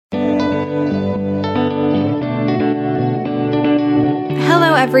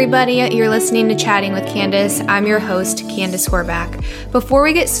everybody. You're listening to Chatting with Candace. I'm your host, Candace Horvath. Before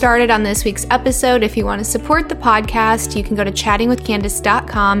we get started on this week's episode, if you want to support the podcast, you can go to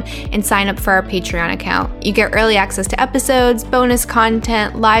chattingwithcandace.com and sign up for our Patreon account. You get early access to episodes, bonus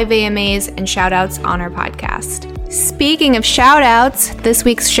content, live AMAs, and shout-outs on our podcast. Speaking of shout-outs, this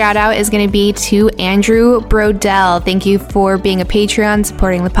week's shout-out is going to be to Andrew Brodell. Thank you for being a Patreon,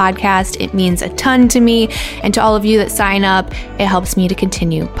 supporting the podcast. It means a ton to me, and to all of you that sign up, it helps me to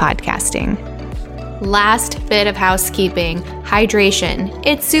continue podcasting. Last bit of housekeeping, hydration.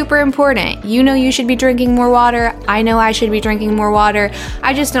 It's super important. You know you should be drinking more water. I know I should be drinking more water.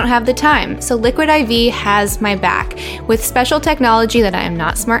 I just don't have the time. So Liquid IV has my back. With special technology that I am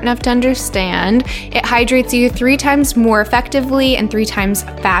not smart enough to understand, it hydrates you 3 times more effectively and 3 times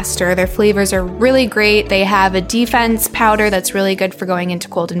faster. Their flavors are really great. They have a defense powder that's really good for going into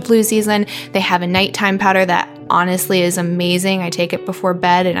cold and flu season. They have a nighttime powder that honestly is amazing. I take it before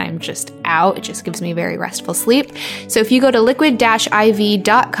bed and I'm just out. It just gives me very restful sleep. So if you go to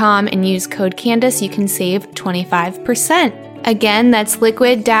liquid-iv.com and use code Candace, you can save 25%. Again, that's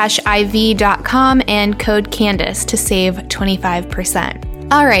liquid-iv.com and code Candace to save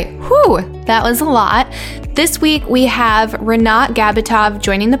 25%. All right, that was a lot. This week we have Renat Gabitov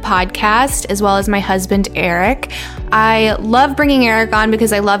joining the podcast, as well as my husband, Eric. I love bringing Eric on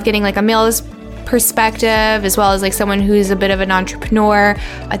because I love getting like a male's perspective, as well as like someone who's a bit of an entrepreneur.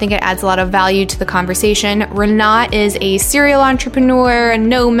 I think it adds a lot of value to the conversation. Renat is a serial entrepreneur, a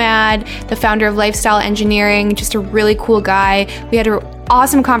nomad, the founder of Lifestyle Engineering, just a really cool guy. We had an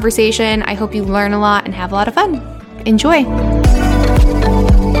awesome conversation. I hope you learn a lot and have a lot of fun. Enjoy.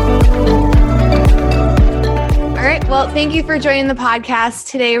 All right. Well, thank you for joining the podcast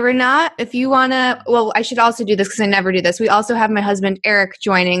today, Renat. If you want to, I should also do this because I never do this. We also have my husband, Eric,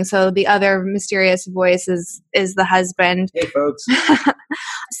 joining. So the other mysterious voice is the husband. Hey, folks.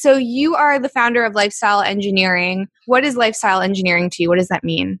 So you are the founder of Lifestyle Engineering. What is Lifestyle Engineering to you? What does that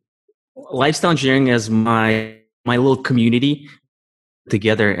mean? Lifestyle Engineering is my little community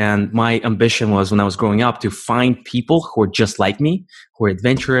together. And my ambition was, when I was growing up, to find people who are just like me, who are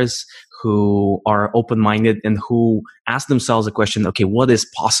adventurous, who are open-minded, and who ask themselves the question, okay, what is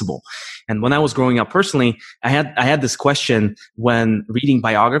possible? And when I was growing up personally, I had this question when reading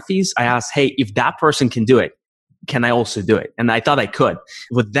biographies. I asked, hey, if that person can do it, can I also do it? And I thought I could.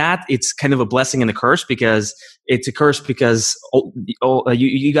 With that, it's kind of a blessing and a curse, because it's a curse because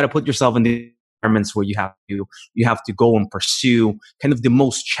you got to put yourself in the environments where you have to go and pursue kind of the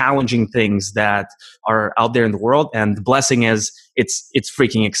most challenging things that are out there in the world. And the blessing is it's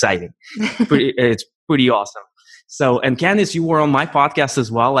freaking exciting. It's pretty awesome. So, and Candace, you were on my podcast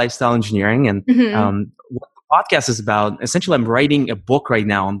as well, Lifestyle Engineering. And what the podcast is about, essentially, I'm writing a book right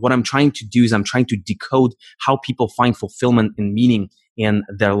now. And what I'm trying to do is I'm trying to decode how people find fulfillment and meaning in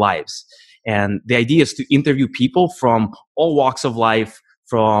their lives. And the idea is to interview people from all walks of life,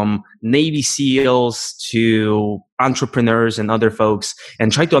 from Navy SEALs to entrepreneurs and other folks,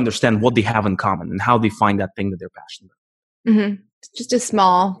 and try to understand what they have in common and how they find that thing that they're passionate about. Mm-hmm. It's just a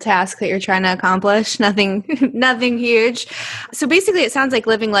small task that you're trying to accomplish. Nothing huge. So basically it sounds like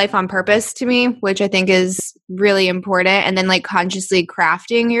living life on purpose to me, which I think is really important. And then like consciously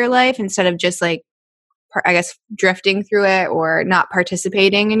crafting your life instead of just like, I guess, drifting through it or not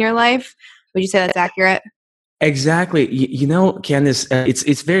participating in your life. Would you say that's accurate? Exactly. You know, Candace,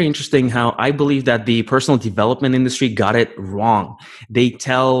 it's very interesting how I believe that the personal development industry got it wrong. They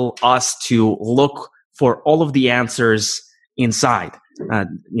tell us to look for all of the answers inside.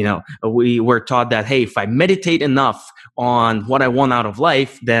 We were taught that, hey, if I meditate enough on what I want out of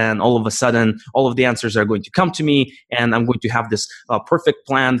life, then all of a sudden, all of the answers are going to come to me, and I'm going to have this perfect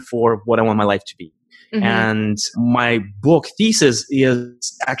plan for what I want my life to be. Mm-hmm. And my book thesis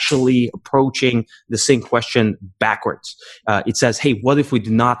is actually approaching the same question backwards. It says, hey, what if we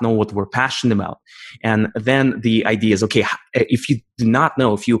do not know what we're passionate about? And then the idea is, okay, if you do not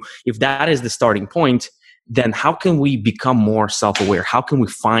know, if that is the starting point, then how can we become more self-aware? How can we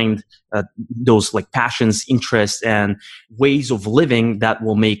find those like passions, interests, and ways of living that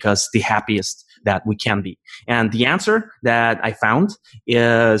will make us the happiest that we can be? And the answer that I found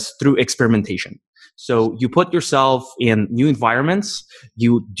is through experimentation. So you put yourself in new environments,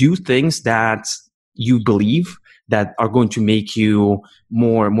 you do things that you believe that are going to make you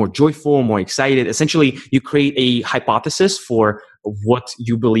more joyful, more excited. Essentially, you create a hypothesis for what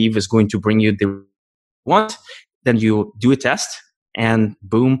you believe is going to bring you the want. Then you do a test, and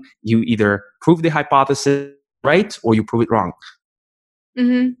boom, you either prove the hypothesis right or you prove it wrong.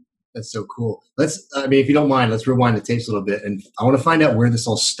 Mm-hmm. That's so cool. If you don't mind, let's rewind the tapes a little bit. And I want to find out where this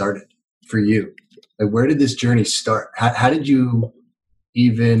all started for you. Like, where did this journey start? How did you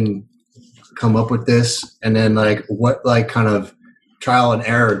even come up with this? And then like what like kind of trial and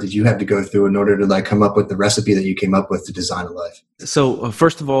error did you have to go through in order to like come up with the recipe that you came up with to design a life? So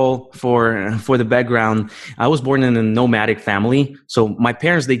first of all, for the background, I was born in a nomadic family. So my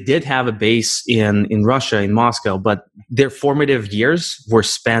parents, they did have a base in Russia, in Moscow, but their formative years were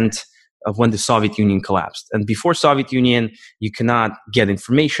spent when the Soviet Union collapsed. And before Soviet Union, you cannot get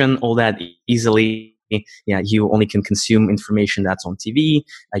information all that easily. Yeah, you only can consume information that's on TV.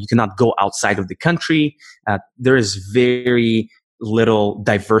 You cannot go outside of the country. There is very little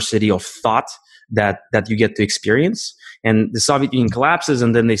diversity of thought that you get to experience. And the Soviet Union collapses,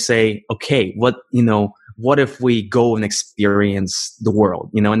 and then they say, okay, what if we go and experience the world?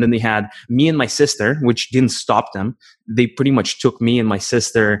 And then they had me and my sister, which didn't stop them. They pretty much took me and my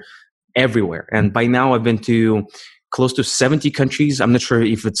sister everywhere. And by now I've been to close to 70 countries. I'm not sure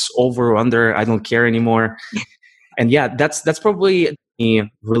if it's over or under. I don't care anymore. And yeah, that's probably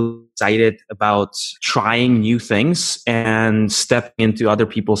me really excited about trying new things and stepping into other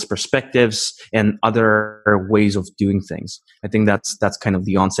people's perspectives and other ways of doing things. I think that's kind of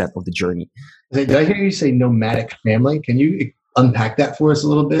the onset of the journey. Did I hear you say nomadic family? Can you unpack that for us a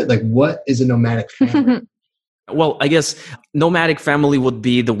little bit? Like, what is a nomadic family? Well, I guess nomadic family would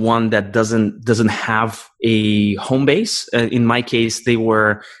be the one that doesn't have a home base. In my case, they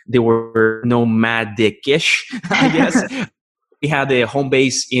were nomadic-ish, I guess. We had a home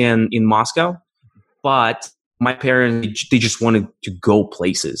base in Moscow, but my parents, they just wanted to go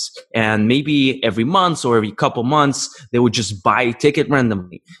places. And maybe every month or every couple months, they would just buy a ticket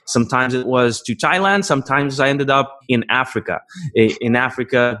randomly. Sometimes it was to Thailand. Sometimes I ended up in Africa. In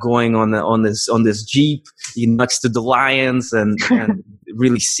Africa, going on this Jeep next to the lions and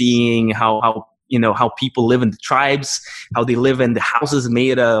really seeing how people live in the tribes, how they live in the houses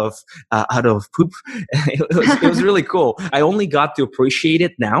made out of poop. It was really cool. I only got to appreciate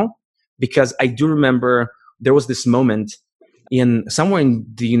it now because I do remember there was this moment somewhere in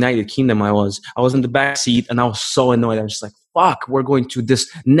the United Kingdom. I was in the back seat and I was so annoyed. I was just like, fuck, we're going to this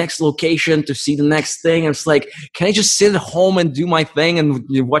next location to see the next thing. I was like, can I just sit at home and do my thing and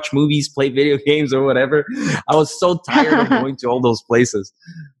watch movies, play video games or whatever? I was so tired of going to all those places.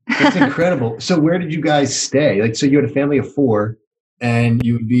 That's incredible. So where did you guys stay? Like, so you had a family of 4 and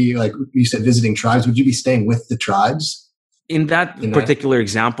you would be like, you said visiting tribes. Would you be staying with the tribes? In that particular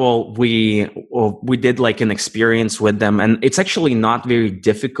example, we did like an experience with them, and it's actually not very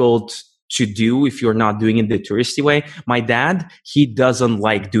difficult to do if you're not doing it the touristy way. My dad, he doesn't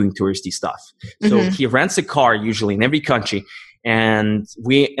like doing touristy stuff. So he rents a car usually in every country, and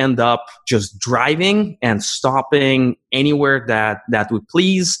we end up just driving and stopping anywhere that we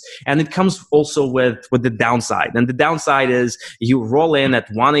please. And it comes also with the downside. And the downside is you roll in at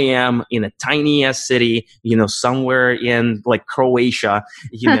 1 a.m. in a tiny ass city, somewhere in like Croatia,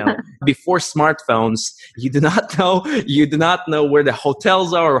 before smartphones, you do not know where the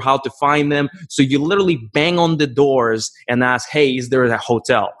hotels are or how to find them. So you literally bang on the doors and ask, hey, is there a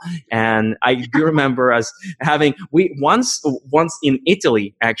hotel? And I do remember us having, once in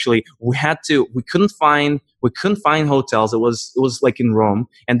Italy, actually, we couldn't find hotels. It was like in Rome,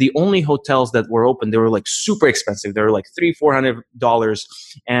 and the only hotels that were open, they were like super expensive. They were like $300-$400,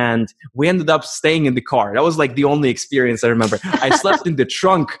 and we ended up staying in the car. That was like the only experience I remember. I slept in the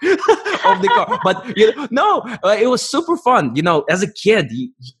trunk of the car, but it was super fun. As a kid,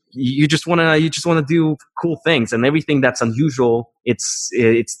 you just want to do cool things, and everything that's unusual, it's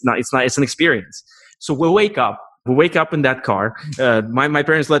an experience. So we wake up in that car. My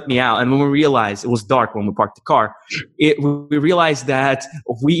parents let me out, and when we realized it was dark when we parked the car, we realized that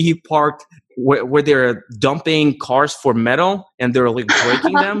we parked where they're dumping cars for metal and they're like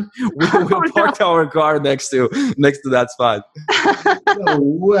breaking them. We parked our car next to that spot. No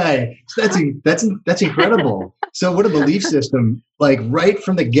way! That's incredible. So what a belief system! Like right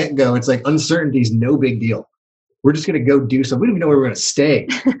from the get go, it's like uncertainty is no big deal. We're just going to go do something. We don't even know where we're going to stay.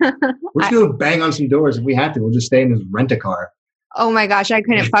 We're just going to bang on some doors. If we have to, we'll just stay in this rent-a-car. Oh my gosh, I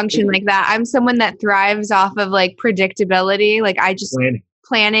couldn't function like that. I'm someone that thrives off of like predictability. Like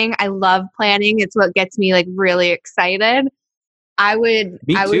planning. I love planning. It's what gets me like really excited. Me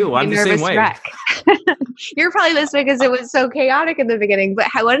too. I'm the same way. Wreck. You're probably this way because it was so chaotic in the beginning, but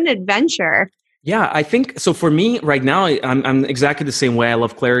what an adventure. Yeah, I think so. For me right now, I'm exactly the same way. I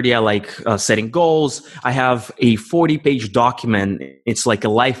love clarity. I like setting goals. I have a 40-page document. It's like a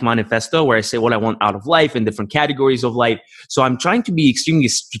life manifesto where I say what I want out of life in different categories of life. So I'm trying to be extremely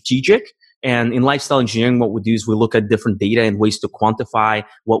strategic. And in lifestyle engineering, what we do is we look at different data and ways to quantify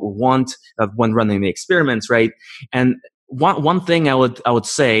what we want when running the experiments, right? And one thing I would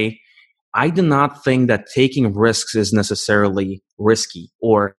say I do not think that taking risks is necessarily risky,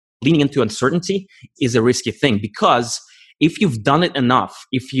 or leaning into uncertainty is a risky thing, because if you've done it enough,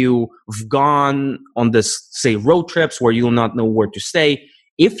 if you've gone on this, say, road trips where you will not know where to stay,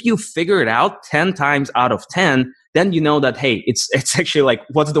 if you figure it out 10 times out of 10, then you know that, hey, it's actually like,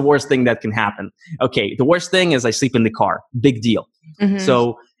 what's the worst thing that can happen? Okay, the worst thing is I sleep in the car. Big deal. Mm-hmm.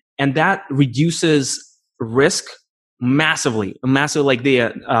 So, and that reduces risk massively, like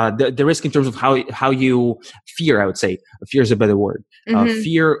the risk in terms of how you fear. I would say fear is a better word. Mm-hmm.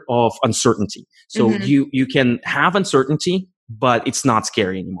 Fear of uncertainty. So Mm-hmm. you can have uncertainty, but it's not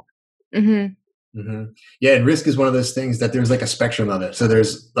scary anymore. Mm-hmm. Mm-hmm. Yeah, and risk is one of those things that there's like a spectrum of it. So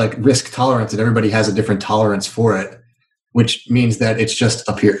there's like risk tolerance, and everybody has a different tolerance for it, which means that it's just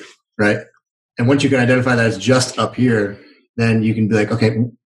up here, right? And once you can identify that as just up here, then you can be like, okay,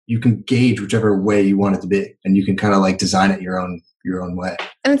 you can gauge whichever way you want it to be, and you can kind of like design it your own way.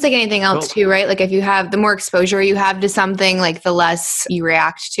 And it's like anything else too, right? Like if you have the more exposure you have to something, like the less you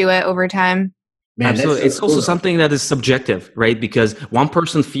react to it over time. Man, absolutely. It's also something that is subjective, right? Because one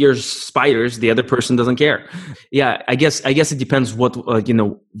person fears spiders, the other person doesn't care. Yeah, I guess it depends what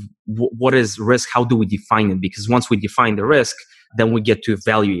what is risk. How do we define it? Because once we define the risk, then we get to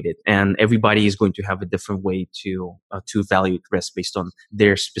evaluate it, and everybody is going to have a different way to evaluate risk based on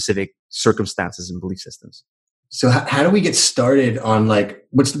their specific circumstances and belief systems. So how do we get started on like,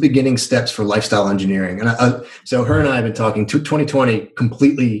 what's the beginning steps for lifestyle engineering? And so her and I have been talking. 2020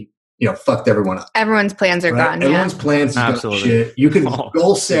 completely, fucked everyone up. Everyone's plans are gone. Everyone's plans are gone. Shit. You can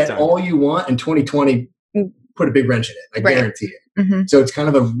goal set all you want, and 2020 put a big wrench in it. I guarantee it. Mm-hmm. So it's kind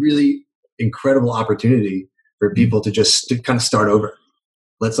of a really incredible opportunity for people to just kind of start over.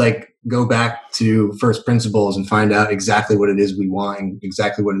 Let's like go back to first principles and find out exactly what it is we want and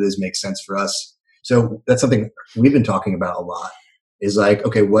exactly what it is makes sense for us. So that's something we've been talking about a lot, is like,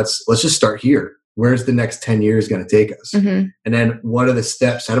 okay, let's just start here. Where's the next 10 years going to take us? Mm-hmm. And then what are the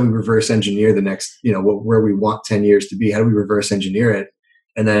steps? How do we reverse engineer the next, where we want 10 years to be? How do we reverse engineer it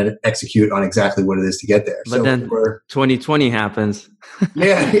and then execute on exactly what it is to get there? But then 2020 happens.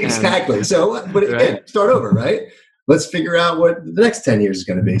 Yeah, exactly. So, but again, start over, right? Let's figure out what the next 10 years is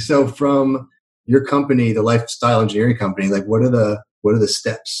going to be. So from your company, the lifestyle engineering company, like what are the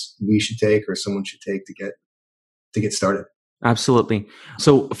steps we should take or someone should take to get started? Absolutely.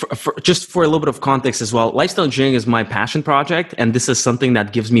 So just for a little bit of context as well, lifestyle engineering is my passion project, and this is something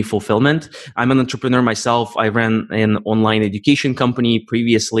that gives me fulfillment. I'm an entrepreneur myself. I ran an online education company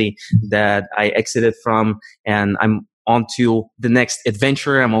previously that I exited from, and I'm on to the next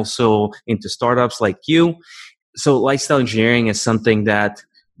adventure. I'm also into startups like you. So lifestyle engineering is something that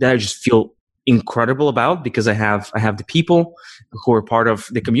I just feel incredible about, because I have the people who are part of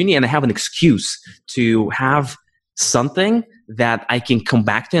the community, and I have an excuse to have something that I can come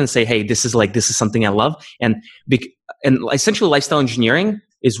back to and say, hey, this is something I love. And essentially lifestyle engineering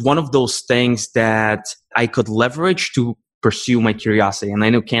is one of those things that I could leverage to pursue my curiosity. And I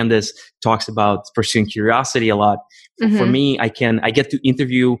know Candace talks about pursuing curiosity a lot. Mm-hmm. For me, I get to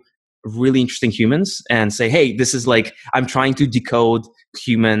interview really interesting humans and say, hey, this is like, I'm trying to decode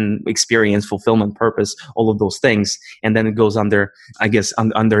human experience, fulfillment, purpose, all of those things. And then it goes under, I guess,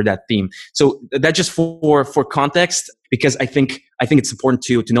 under that theme. So that just for context, because I think it's important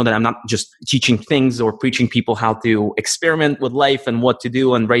to know that I'm not just teaching things or preaching people how to experiment with life and what to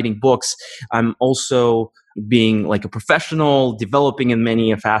do and writing books. I'm also being like a professional, developing in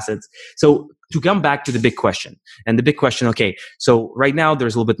many facets. So to come back to the big question, okay, so right now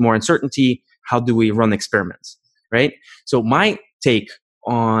there's a little bit more uncertainty. How do we run experiments, right? So my take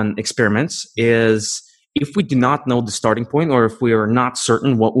on experiments is, if we do not know the starting point, or if we are not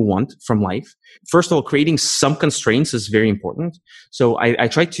certain what we want from life, first of all, creating some constraints is very important. So I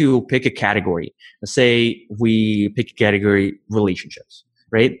try to pick a category. Let's say we pick a category, relationships,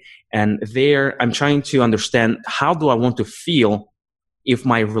 right? And there I'm trying to understand, how do I want to feel if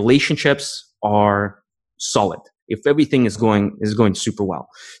my relationships are solid, if everything is going super well.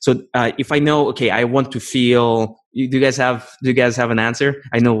 So if I know, okay, I want to feel, do you guys have an answer?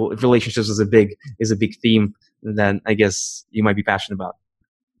 I know relationships is a big theme that I guess you might be passionate about.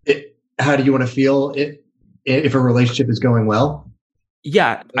 How do you want to feel if a relationship is going well?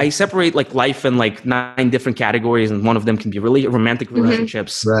 Yeah, I separate like life in like 9 different categories, and one of them can be really romantic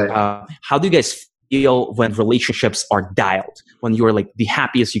relationships. Right. How do you guys feel when relationships are dialed, when you're like the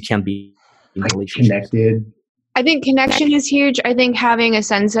happiest you can be in relationships? Connected. I think connection is huge. I think having a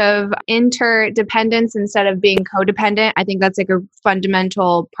sense of interdependence instead of being codependent, I think that's like a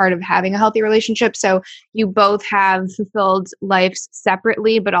fundamental part of having a healthy relationship. So you both have fulfilled lives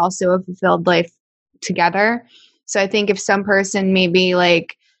separately, but also a fulfilled life together. So I think if some person maybe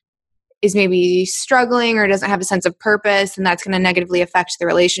like is maybe struggling or doesn't have a sense of purpose, and that's going to negatively affect the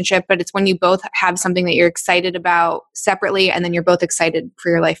relationship. But it's when you both have something that you're excited about separately, and then you're both excited for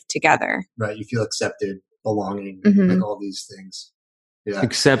your life together. Right. You feel accepted, belonging, like all these things. Yeah.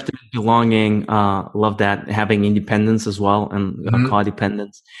 Accepted, belonging, love that, having independence as well, and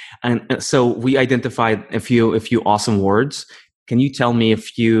codependence. And so we identified a few awesome words. Can you tell me a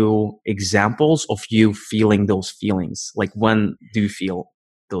few examples of you feeling those feelings? Like, when do you feel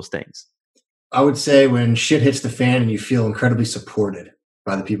those things? I would say when shit hits the fan and you feel incredibly supported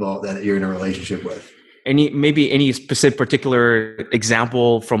by the people that you're in a relationship with. Any specific particular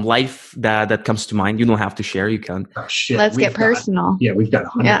example from life that comes to mind? You don't have to share. You can. Oh, shit. Let's get personal. We've got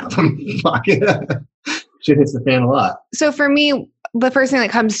 100 of them. Shit hits the fan a lot. So for me, the first thing that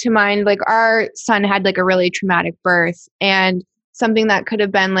comes to mind, like our son had like a really traumatic birth, and something that could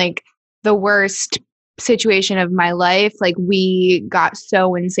have been like the worst situation of my life. Like we got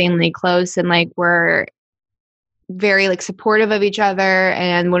so insanely close, and like we're very like supportive of each other.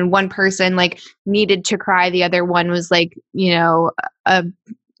 And when one person like needed to cry, the other one was like, you know, a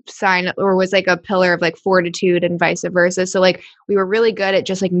sign or was like a pillar of like fortitude, and vice versa. So like we were really good at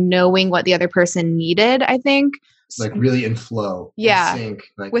just like knowing what the other person needed, I think. Like really in flow. Yeah. In sync,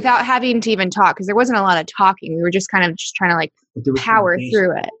 like, without having to even talk, because there wasn't a lot of talking. We were just kind of just trying to like power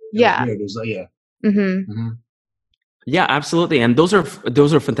through it. Yeah. Yeah, absolutely. And those are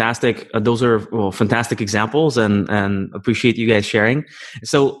fantastic. Those are fantastic examples, and appreciate you guys sharing.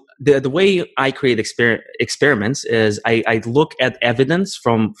 So the way I create experiments is I look at evidence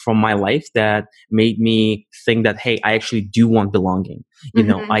from my life that made me think that, hey, I actually do want belonging. You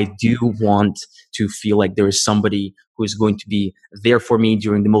know, I do want to feel like there is somebody who is going to be there for me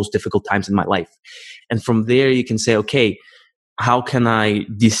during the most difficult times in my life. And from there, you can say, okay, how can I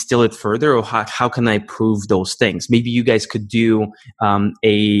distill it further, or how can I prove those things? Maybe you guys could do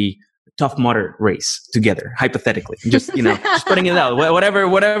a Tough Mudder race together, hypothetically. Just just putting it out,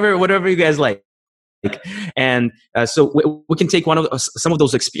 whatever you guys like. And so we can take some of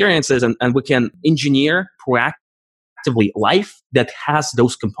those experiences and we can engineer proactively life that has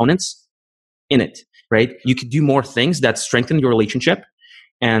those components in it, right? You could do more things that strengthen your relationship,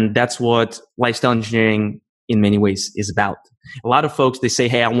 and that's what lifestyle engineering in many ways is about. A lot of folks, they say,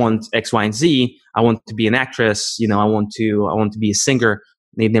 hey, I want X, Y, and Z. I want to be an actress. I want to be a singer.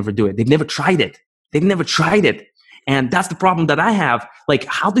 They never do it. They've never tried it. And that's the problem that I have. Like,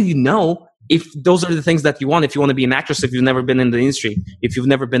 how do you know if those are the things that you want? If you want to be an actress, if you've never been in the industry, if you've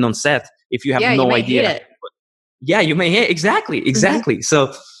never been on set, if you have no idea. Hate it. Yeah, you may hate exactly.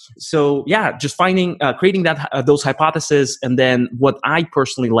 So yeah, just creating those hypotheses. And then what I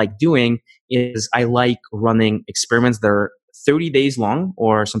personally like doing is I like running experiments that are 30 days long,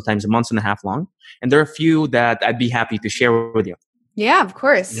 or sometimes a month and a half long. And there are a few that I'd be happy to share with you. Yeah, of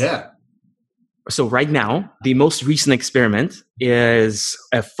course. Yeah. So right now, the most recent experiment is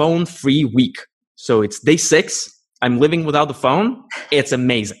a phone-free week. So it's day 6. I'm living without the phone. It's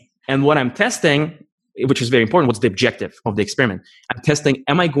amazing. And what I'm testing, which is very important, what's the objective of the experiment? I'm testing,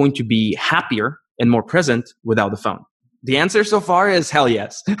 am I going to be happier and more present without the phone? The answer so far is hell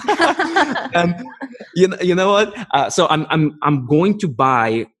yes. And you know what? So I'm going to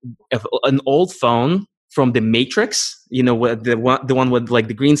buy an old phone from the Matrix, the one with like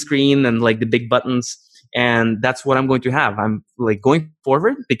the green screen and like the big buttons, and that's what I'm going to have. I'm like going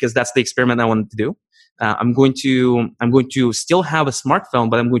forward because that's the experiment I wanted to do. I'm going to still have a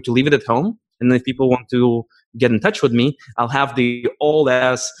smartphone, but I'm going to leave it at home. And if people want to get in touch with me, I'll have the old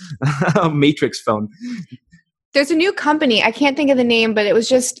ass Matrix phone. There's a new company. I can't think of the name, but it was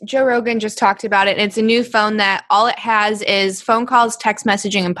just Joe Rogan just talked about it. And it's a new phone that all it has is phone calls, text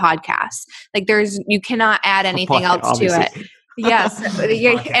messaging, and podcasts. Like you cannot add anything else to it. Yes.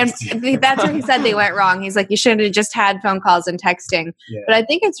 And that's where he said they went wrong. He's like, you should have just had phone calls and texting. Yeah. But I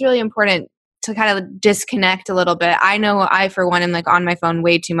think it's really important to kind of disconnect a little bit. I know I, for one, am like on my phone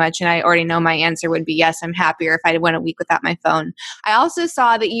way too much, and I already know my answer would be yes, I'm happier if I went a week without my phone. I also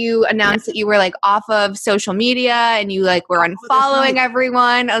saw that you announced that you were like off of social media and you like were unfollowing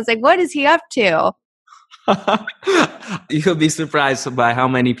everyone. I was like, what is he up to? You'll be surprised by how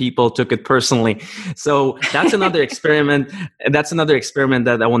many people took it personally. So that's another experiment. That's another experiment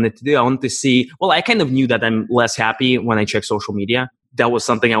that I wanted to do. I wanted to see, well, I kind of knew that I'm less happy when I check social media. That was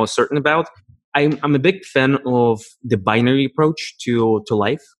something I was certain about. I'm a big fan of the binary approach to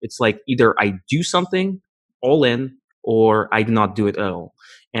life. It's like either I do something all in or I do not do it at all.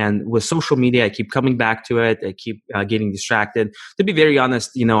 And with social media, I keep coming back to it. I keep getting distracted. To be very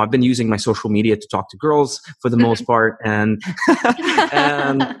honest, I've been using my social media to talk to girls for the most part, and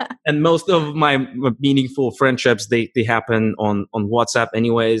most of my meaningful friendships they happen on WhatsApp,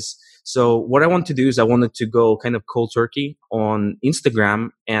 anyways. So what I want to do is I wanted to go kind of cold turkey on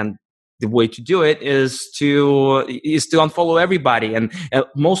Instagram, and the way to do it is to unfollow everybody. And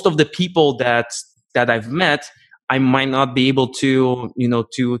most of the people that I've met, I might not be able to,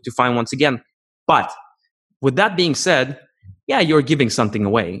 to find once again. But with that being said, yeah, you're giving something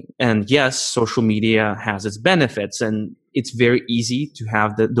away. And yes, social media has its benefits, and it's very easy to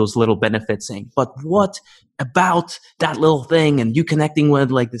have those little benefits saying, but what about that little thing and you connecting with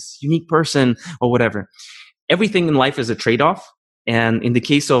like this unique person or whatever? Everything in life is a trade-off. And in the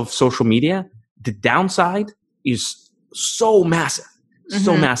case of social media, the downside is so massive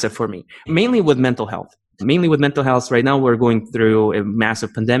for me, mainly with mental health. Right now, we're going through a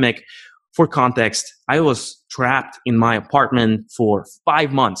massive pandemic. For context, I was trapped in my apartment for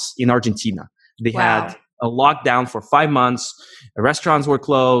 5 months in Argentina. They had a lockdown for 5 months. The restaurants were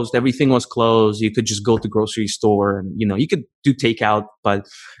closed. Everything was closed. You could just go to the grocery store and, you could do takeout. But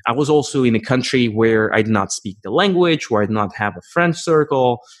I was also in a country where I did not speak the language, where I did not have a friend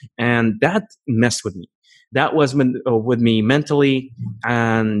circle. And that messed with me. That was with me mentally.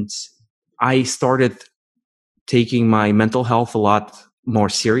 And I started taking my mental health a lot more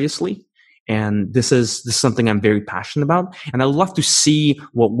seriously. And this is something I'm very passionate about. And I'd love to see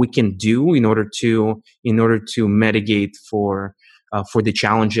what we can do in order to mitigate for the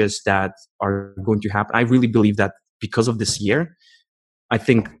challenges that are going to happen. I really believe that because of this year, I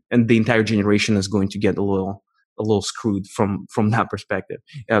think and the entire generation is going to get a little screwed from that perspective,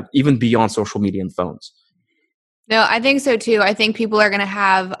 even beyond social media and phones. No, I think so too. I think people are going to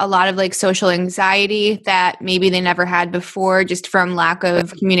have a lot of like social anxiety that maybe they never had before, just from lack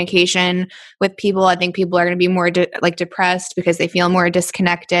of communication with people. I think people are going to be more depressed because they feel more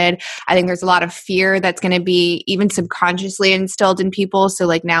disconnected. I think there's a lot of fear that's going to be even subconsciously instilled in people. So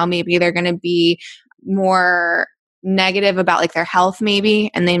like now maybe they're going to be more negative about like their health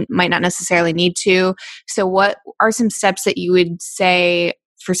maybe, and they might not necessarily need to. So what are some steps that you would say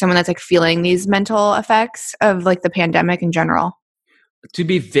for someone that's like feeling these mental effects of like the pandemic in general? To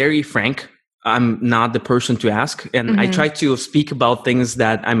be very frank, I'm not the person to ask. And I try to speak about things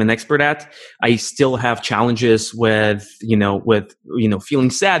that I'm an expert at. I still have challenges with feeling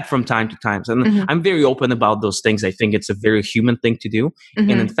sad from time to time. And I'm very open about those things. I think it's a very human thing to do.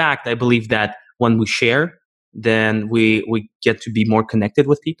 And in fact, I believe that when we share, then we get to be more connected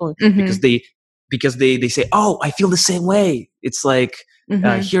with people because they say, oh, I feel the same way. It's like,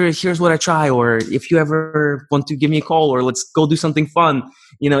 here's what I try, or if you ever want to give me a call, or let's go do something fun.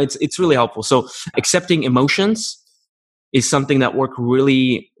 It's really helpful. So accepting emotions is something that worked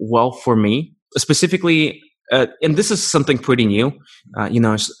really well for me, specifically. And this is something pretty new.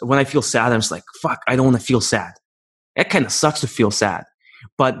 When I feel sad, I'm just like, fuck, I don't want to feel sad. It kind of sucks to feel sad,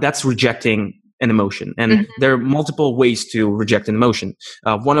 but that's rejecting an emotion. And there are multiple ways to reject an emotion.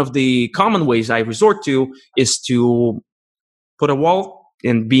 One of the common ways I resort to is to put a wall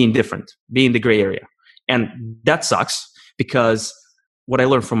and be indifferent, be in the gray area. And that sucks because what I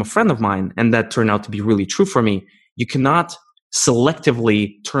learned from a friend of mine, and that turned out to be really true for me, you cannot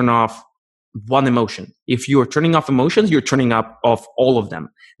selectively turn off one emotion. If you are turning off emotions, you're turning off all of them.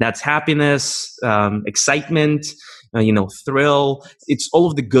 That's happiness, excitement, thrill. It's all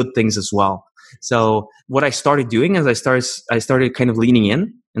of the good things as well. So what I started doing is I started kind of leaning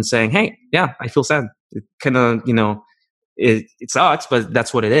in and saying, hey, yeah, I feel sad. It kind of, it sucks, but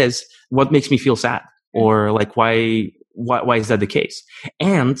that's what it is. What makes me feel sad? Or like, why is that the case?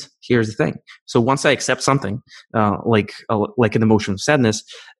 And here's the thing. So once I accept something, like an emotion of sadness,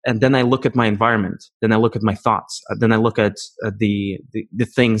 and then I look at my environment, then I look at my thoughts, then I look at the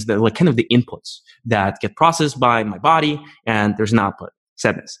things that like kind of the inputs that get processed by my body, and there's an output,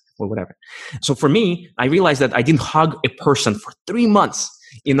 sadness or whatever. So for me, I realized that I didn't hug a person for 3 months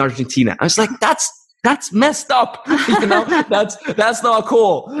in Argentina. I was like, that's messed up. That's not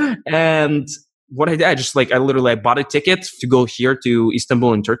cool. And what I did, I bought a ticket to go here to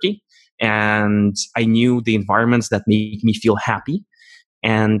Istanbul in Turkey. And I knew the environments that make me feel happy.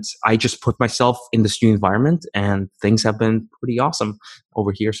 And I just put myself in this new environment, and things have been pretty awesome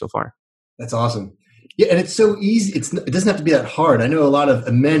over here so far. That's awesome. Yeah, and it's so easy. It doesn't have to be that hard. I know a lot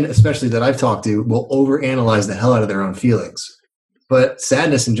of men, especially that I've talked to, will overanalyze the hell out of their own feelings. But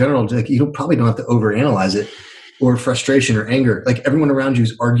sadness in general, like, you probably don't have to overanalyze it, or frustration or anger. Like, everyone around you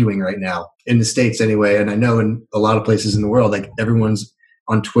is arguing right now, in the States anyway. And I know in a lot of places in the world, like, everyone's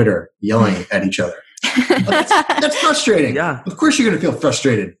on Twitter yelling at each other. That's frustrating. Yeah. Of course you're going to feel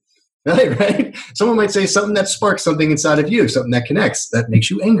frustrated. Right? Someone might say something that sparks something inside of you, something that connects, that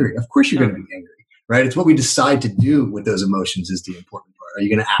makes you angry. Of course you're going to be angry, right? It's what we decide to do with those emotions is the important part. Are you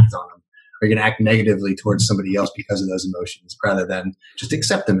going to act on them? Are you going to act negatively towards somebody else because of those emotions rather than just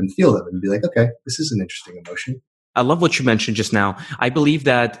accept them and feel them and be like, okay, this is an interesting emotion? I love what you mentioned just now. I believe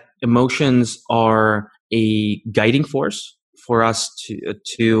that emotions are a guiding force for us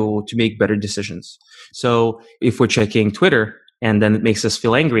to make better decisions. So if we're checking Twitter and then it makes us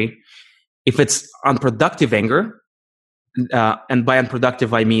feel angry, if it's unproductive anger, and by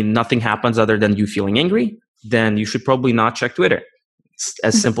unproductive I mean nothing happens other than you feeling angry, then you should probably not check Twitter. It's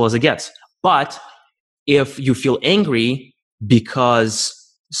as simple as it gets. But if you feel angry because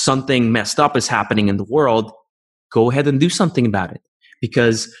something messed up is happening in the world, go ahead and do something about it.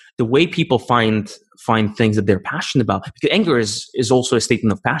 Because the way people find things that they're passionate about, because anger is also a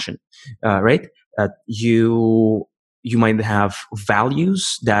statement of passion, right? You might have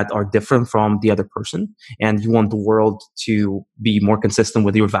values that are different from the other person, and you want the world to be more consistent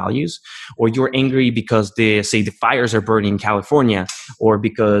with your values, or you're angry because the fires are burning in California, or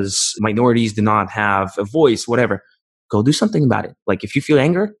because minorities do not have a voice, whatever. Go do something about it. Like if you feel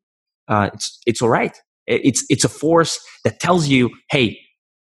anger, it's all right. It's a force that tells you, hey,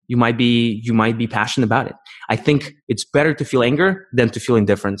 you might be passionate about it. I think it's better to feel anger than to feel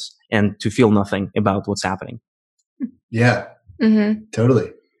indifference and to feel nothing about what's happening. Yeah,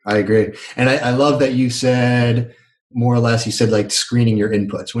 totally. I agree. And I love that you said, more or less, you said like screening your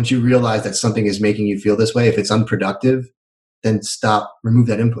inputs. Once you realize that something is making you feel this way, if it's unproductive, then stop, remove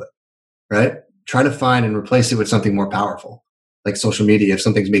that input, right? Try to find and replace it with something more powerful, like social media. If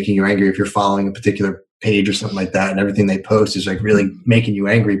something's making you angry, if you're following a particular page or something like that and everything they post is like really making you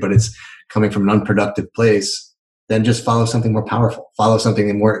angry, but it's coming from an unproductive place, then just follow something more powerful, follow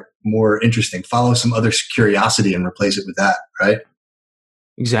something more interesting, follow some other curiosity and replace it with that, right?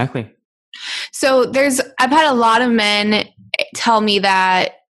 Exactly. So I've had a lot of men tell me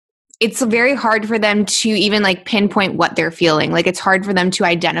that it's very hard for them to even like pinpoint what they're feeling. Like it's hard for them to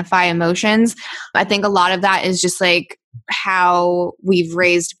identify emotions. I think a lot of that is just like how we've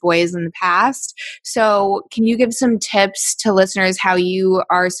raised boys in the past. So can you give some tips to listeners how you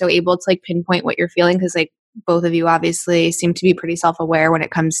are so able to like pinpoint what you're feeling? Because like both of you obviously seem to be pretty self-aware when it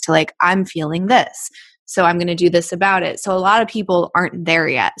comes to like, I'm feeling this, so I'm going to do this about it. So a lot of people aren't there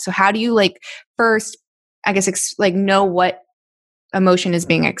yet. So how do you like first, I guess, like know what emotion is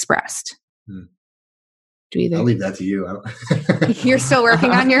being expressed? I'll leave that to you. You're still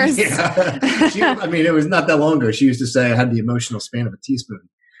working on yours? Yeah. It was not that long ago. She used to say I had the emotional span of a teaspoon.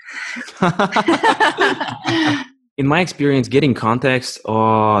 In my experience, getting context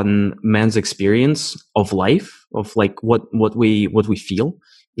on men's experience of life, of like what we feel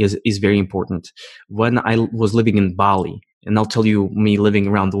is very important. When I was living in Bali, and I'll tell you me living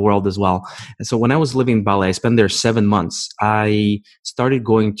around the world as well. And so when I was living in Bali, I spent there 7 months. I started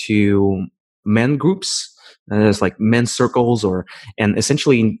going to men groups. And there's like men's circles, and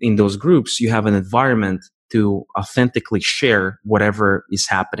essentially in those groups, you have an environment to authentically share whatever is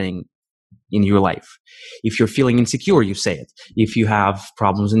happening in your life. If you're feeling insecure, you say it. If you have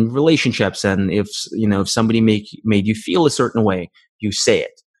problems in relationships, and if somebody made you feel a certain way, you say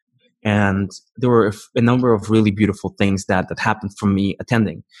it. And there were a number of really beautiful things that happened from me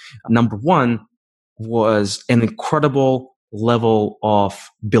attending. Number one was an incredible level of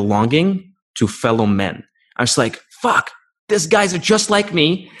belonging to fellow men. I was like, fuck, these guys are just like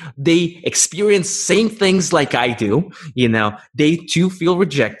me. They experience same things like I do. They too feel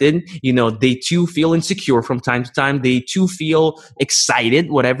rejected. They too feel insecure from time to time. They too feel excited,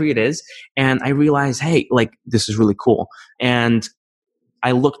 whatever it is. And I realized, hey, like this is really cool. And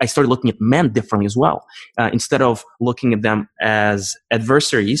I started looking at men differently as well. Instead of looking at them as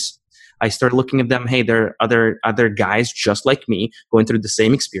adversaries, I started looking at them, hey, there are other guys just like me going through the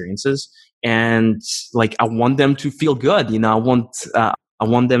same experiences. And like, I want them to feel good. I want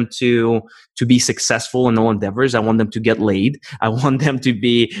them to be successful in all endeavors. I want them to get laid. I want them to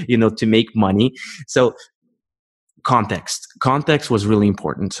be, to make money. So context was really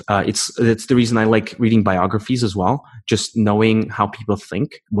important. It's the reason I like reading biographies as well. Just knowing how people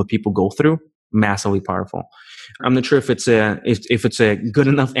think, what people go through, massively powerful. I'm not sure if it's a good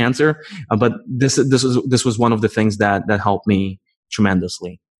enough answer, but this was one of the things that helped me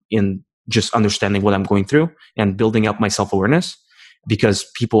tremendously in just understanding what I'm going through and building up my self-awareness, because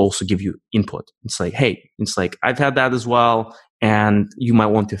people also give you input. It's like, hey, I've had that as well, and you might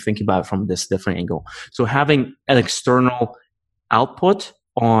want to think about it from this different angle. So having an external output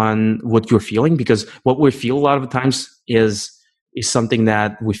on what you're feeling, because what we feel a lot of the times is something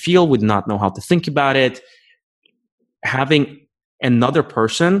that we feel, we do not know how to think about it. Having another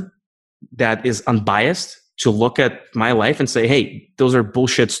person that is unbiased to look at my life and say, hey, those are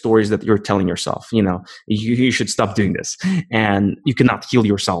bullshit stories that you're telling yourself. You should stop doing this, and you cannot heal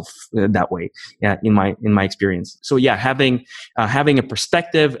yourself that way. Yeah, in my experience. So yeah, having a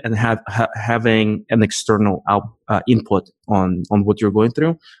perspective and having an external input on what you're going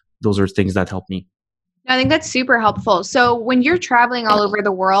through, those are things that help me. I think that's super helpful. So when you're traveling all over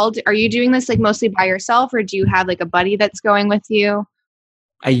the world, are you doing this like mostly by yourself, or do you have like a buddy that's going with you?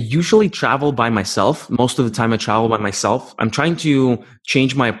 I usually travel by myself. Most of the time I travel by myself. I'm trying to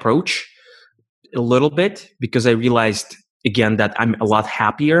change my approach a little bit because I realized, again, that I'm a lot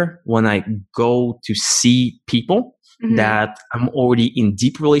happier when I go to see people that I'm already in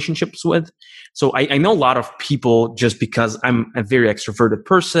deep relationships with. So I know a lot of people just because I'm a very extroverted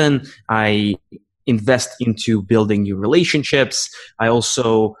person. I invest into building new relationships. I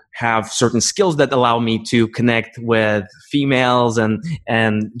also have certain skills that allow me to connect with females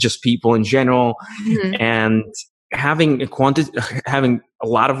and just people in general. And having a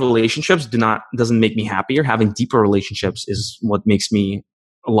lot of relationships doesn't make me happier. Having deeper relationships is what makes me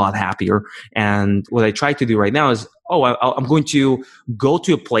a lot happier. And what I try to do right now is, I'm going to go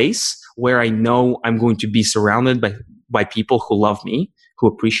to a place where I know I'm going to be surrounded by people who love me, who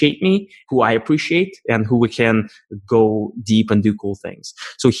appreciate me, who I appreciate, and who we can go deep and do cool things.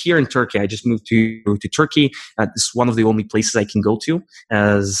 So here in Turkey, I just moved to Turkey. This is one of the only places I can go to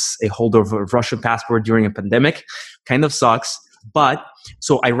as a holder of a Russian passport during a pandemic. Kind of sucks. But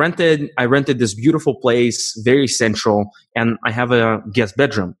so I rented this beautiful place, very central, and I have a guest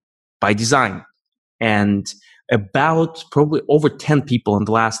bedroom by design. And about probably over 10 people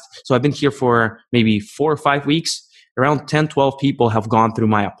so I've been here for maybe 4 or 5 weeks. Around 10, 12 people have gone through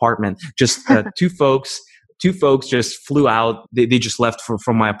my apartment. Just two folks just flew out. They just left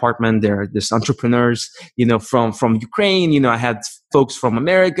from my apartment. They're just entrepreneurs, from Ukraine. I had folks from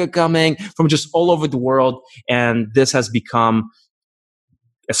America coming, from just all over the world. And this has become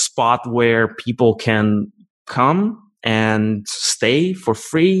a spot where people can come and stay for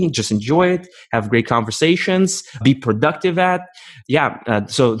free, just enjoy it, have great conversations, be productive at.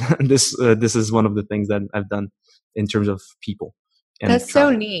 So this is one of the things that I've done in terms of people. That's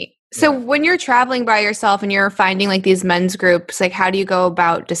travel. So neat. So when you're traveling by yourself and you're finding like these men's groups, like how do you go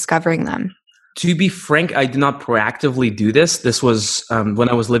about discovering them? To be frank, I did not proactively do this. This was when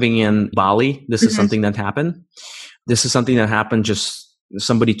I was living in Bali. This is something that happened. Just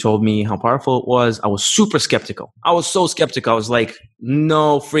somebody told me how powerful it was. I was super skeptical. I was so skeptical. I was like,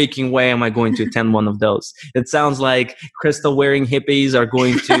 no freaking way am I going to attend one of those. It sounds like crystal wearing hippies are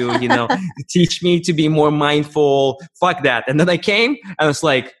going to, teach me to be more mindful. Fuck that. And then I came and it's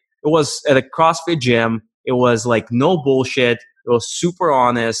like, it was at a CrossFit gym. It was like no bullshit. It was super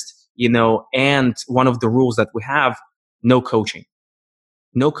honest, and one of the rules that we have, no coaching.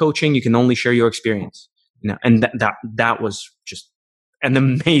 No coaching. You can only share your experience, and that was just an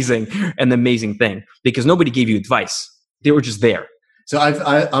amazing thing because nobody gave you advice. They were just there. So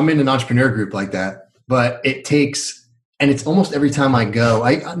I'm in an entrepreneur group like that, but it takes, and it's almost every time I go,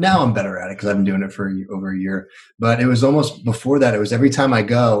 now I'm better at it because I've been doing it for over a year, but it was almost before that. It was every time I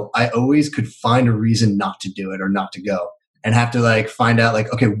go, I always could find a reason not to do it or not to go and have to find out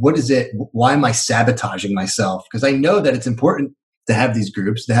okay, what is it? Why am I sabotaging myself? Because I know that it's important to have these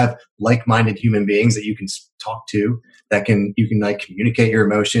groups, to have like-minded human beings that you can talk to, you can communicate your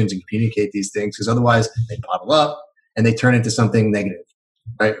emotions and communicate these things, because otherwise they bottle up and they turn into something negative,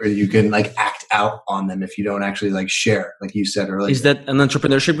 right? Or you can act out on them if you don't actually share, like you said earlier. Is that an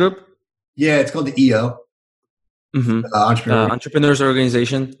entrepreneurship group? Yeah, it's called the EO. Entrepreneurs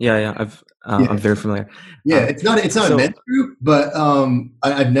Organization. Yeah. I'm very familiar. Yeah, it's not a men's group, but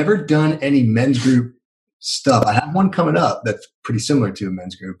I've never done any men's group stuff. I have one coming up that's pretty similar to a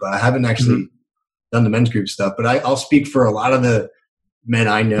men's group, but I haven't actually done the men's group stuff. But I'll speak for a lot of the men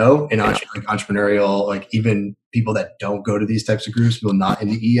I know in entrepreneurial, even people that don't go to these types of groups, people not in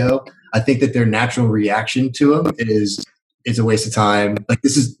the EO. I think that their natural reaction to them is a waste of time.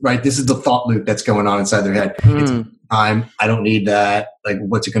 This is the thought loop that's going on inside their head. It's time. I don't need that.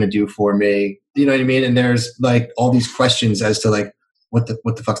 What's it going to do for me? You know what I mean? And there's all these questions as to what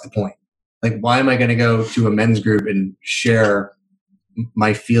the fuck's the point? Why am I going to go to a men's group and share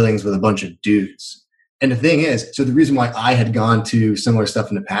my feelings with a bunch of dudes? And the thing is, so the reason why I had gone to similar stuff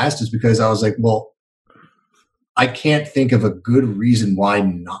in the past is because I was like, well, I can't think of a good reason why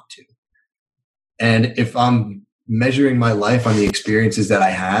not to. And if I'm measuring my life on the experiences that I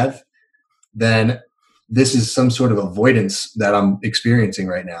have, then this is some sort of avoidance that I'm experiencing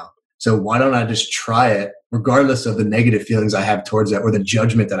right now. So why don't I just try it regardless of the negative feelings I have towards it or the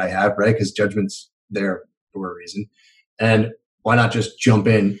judgment that I have, right? Because judgment's there for a reason. And why not just jump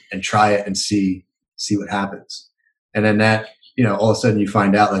in and try it and see see what happens. And then that, all of a sudden you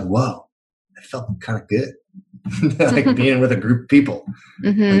find out like, whoa, that felt kind of good. Like being with a group of people.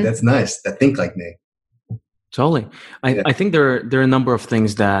 Like, that's nice. That think like me. Totally. I think there are a number of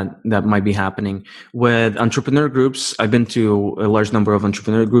things that might be happening with entrepreneur groups. I've been to a large number of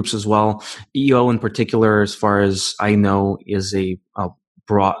entrepreneur groups as well. EO in particular, as far as I know, is a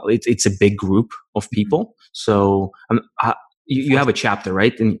broad, it's a big group of people. So you have a chapter,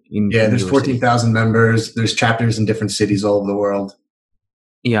 right? There's 14,000 members. There's chapters in different cities all over the world.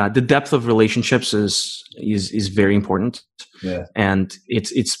 Yeah, the depth of relationships is very important. Yeah. And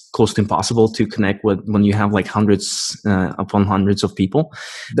it's close to impossible to connect with when you have like hundreds upon hundreds of people.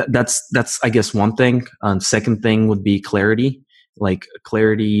 That's I guess one thing. Second thing would be clarity. Like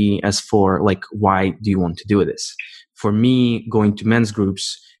clarity as for like, why do you want to do this? For me, going to men's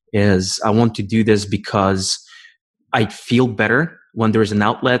groups is I want to do this because I feel better when there is an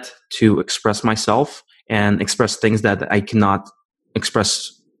outlet to express myself and express things that I cannot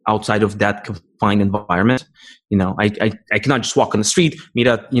express outside of that confined environment. I cannot just walk on the street, meet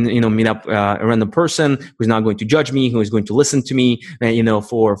up a random person who's not going to judge me, who is going to listen to me,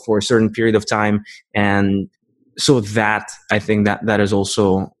 for a certain period of time. And so that, I think that is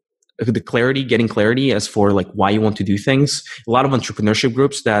also the clarity, getting clarity as for like why you want to do things. A lot of entrepreneurship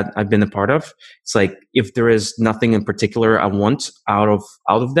groups that I've been a part of, it's like, if there is nothing in particular I want out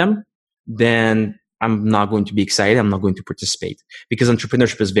of them, then I'm not going to be excited. I'm not going to participate, because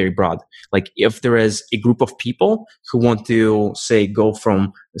entrepreneurship is very broad. Like if there is a group of people who want to go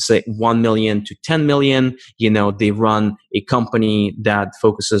from 1 million to 10 million, they run a company that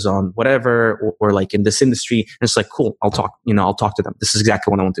focuses on whatever, or like in this industry. And it's like, cool, I'll talk to them. This is exactly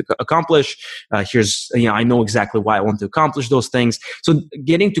what I want to accomplish. I know exactly why I want to accomplish those things. So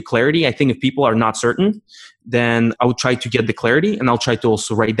getting to clarity, I think if people are not certain, then I will try to get the clarity, and I'll try to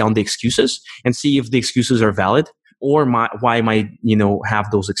also write down the excuses and see if the excuses are valid, or why am I,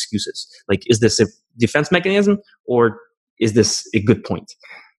 have those excuses? Like, is this a defense mechanism, or is this a good point?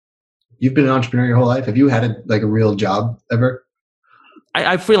 You've been an entrepreneur your whole life. Have you had a real job ever?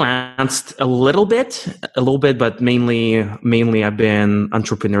 I freelanced a little bit, but mainly I've been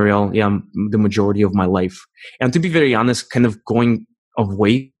entrepreneurial. Yeah, the majority of my life. And to be very honest, kind of going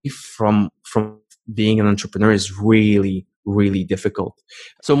away from being an entrepreneur is really, really difficult.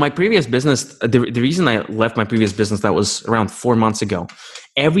 So my previous business, the reason I left my previous business, that was around 4 months ago,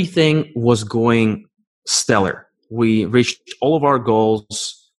 everything was going stellar. We reached all of our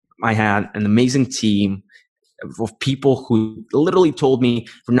goals. I had an amazing team of people who literally told me,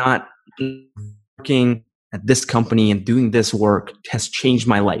 for not working at this company and doing this work has changed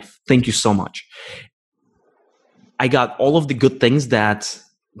my life. Thank you so much. I got all of the good things that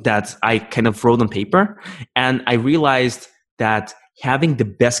I kind of wrote on paper. And I realized that having the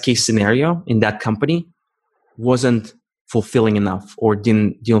best case scenario in that company wasn't fulfilling enough, or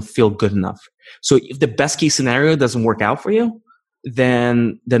didn't feel good enough. So if the best case scenario doesn't work out for you,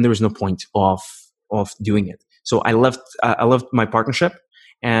 then there is no point of doing it. So I left my partnership,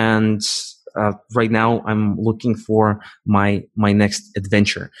 and right now I'm looking for my next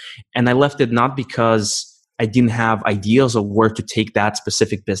adventure. And I left it not because I didn't have ideas of where to take that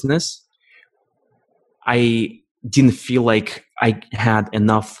specific business. I didn't feel like I had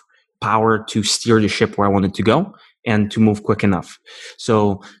enough power to steer the ship where I wanted to go and to move quick enough.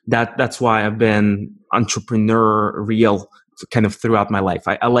 So that's why I've been entrepreneurial kind of throughout my life.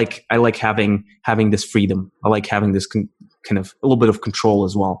 I like having this freedom. I like having this kind of a little bit of control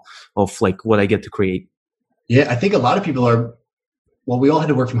as well of like what I get to create. Yeah, I think a lot of people are. Well, we all had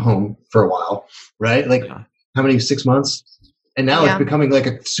to work from home for a while, right? Like how many, 6 months? And now it's becoming like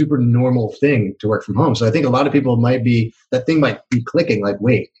a super normal thing to work from home. So I think a lot of people that thing might be clicking like,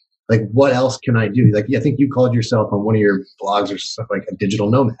 wait, like what else can I do? Like, I think you called yourself on one of your blogs or stuff like a digital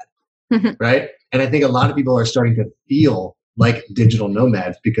nomad, right? And I think a lot of people are starting to feel like digital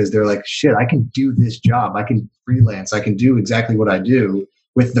nomads because they're like, shit, I can do this job. I can freelance. I can do exactly what I do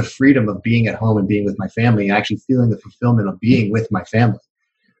with the freedom of being at home and being with my family and actually feeling the fulfillment of being with my family.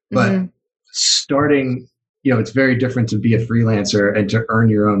 But starting, it's very different to be a freelancer and to earn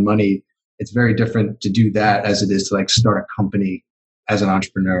your own money. It's very different to do that as it is to like start a company as an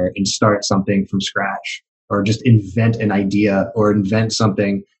entrepreneur and start something from scratch, or just invent an idea or invent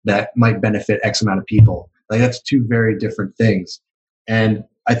something that might benefit X amount of people. Like that's two very different things. And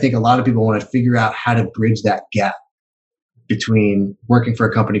I think a lot of people want to figure out how to bridge that gap between working for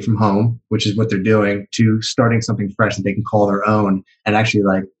a company from home, which is what they're doing, to starting something fresh that they can call their own and actually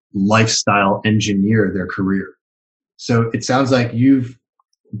like lifestyle engineer their career. So it sounds like you've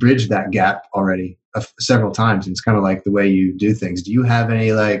bridged that gap already several times. And it's kind of like the way you do things. Do you have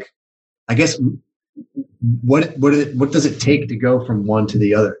any, like, I guess what does it take to go from one to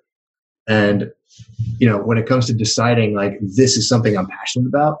the other? And, when it comes to deciding like, this is something I'm passionate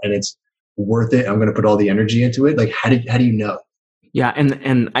about and it's worth it, I'm going to put all the energy into it. Like, how do you know? Yeah,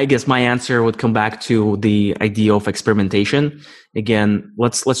 and I guess my answer would come back to the idea of experimentation. Again,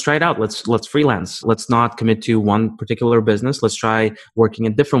 let's try it out. Let's freelance. Let's not commit to one particular business. Let's try working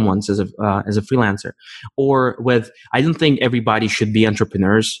at different ones as a freelancer. I don't think everybody should be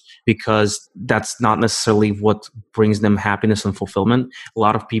entrepreneurs, because that's not necessarily what brings them happiness and fulfillment. A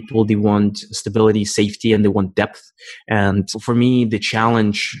lot of people, they want stability, safety, and they want depth. And for me, the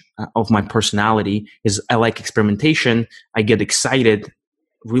challenge of my personality is I like experimentation. I get excited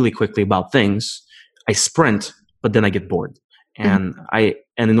really quickly about things. I sprint, but then I get bored. And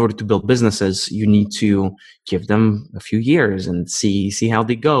in order to build businesses, you need to give them a few years and see how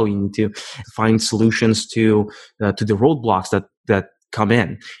they go. You need to find solutions to the roadblocks that come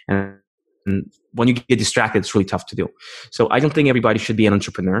in. And when you get distracted, it's really tough to do. So I don't think everybody should be an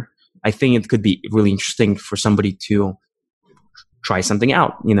entrepreneur. I think it could be really interesting for somebody to try something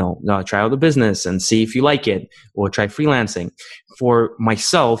out, try out a business and see if you like it, or try freelancing. For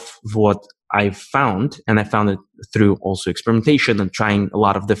myself, what I've found, and I found it through also experimentation and trying a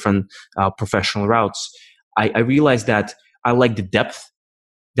lot of different professional routes, I realized that I like the depth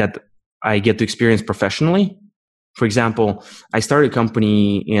that I get to experience professionally. For example, I started a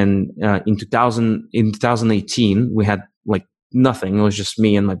company in 2018. We had like nothing. It was just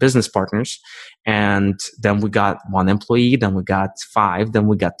me and my business partners. And then we got 1 employee, then we got 5, then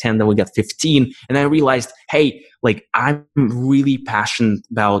we got 10, then we got 15. And I realized, hey, like I'm really passionate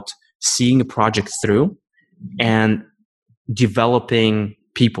about seeing a project through and developing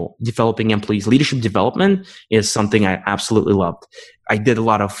people, developing employees. Leadership development is something I absolutely loved. I did a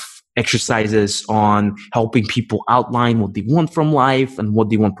lot of exercises on helping people outline what they want from life and what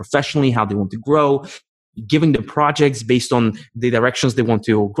they want professionally, how they want to grow, giving them projects based on the directions they want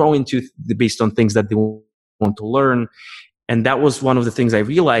to grow into, based on things that they want to learn. And that was one of the things I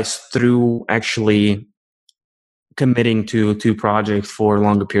realized through actually committing to projects for a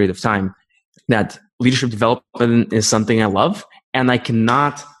longer period of time, that leadership development is something I love, and I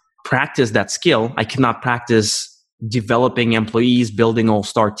cannot practice that skill. I cannot practice developing employees, building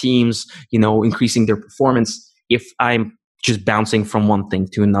all-star teams, increasing their performance if I'm just bouncing from one thing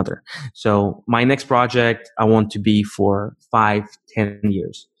to another. So my next project, I want to be for 5-10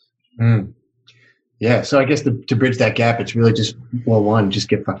 years. Yeah. So I guess to bridge that gap, it's really just, just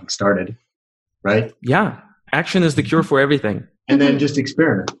get fucking started, right? Yeah. Action is the cure for everything. And then just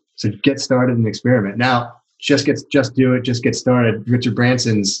experiment. So get started and experiment. Now, just get started. Richard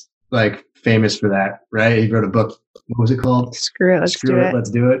Branson's like famous for that, right? He wrote a book. What was it called? Screw it. Let's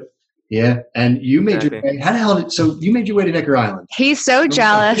do it. Yeah. And you made your way. How the hell you made your way to Necker Island? He's so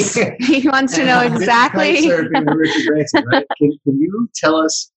jealous. He wants to know exactly. Kitesurfing with Richard Branson, right? Can you tell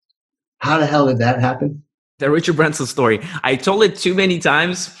us how the hell did that happen? The Richard Branson story. I told it too many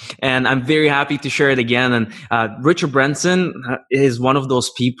times, and I'm very happy to share it again. And Richard Branson is one of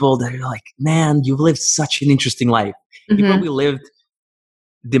those people that are like, man, you've lived such an interesting life. Mm-hmm. He probably lived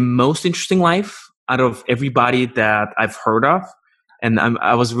the most interesting life out of everybody that I've heard of. And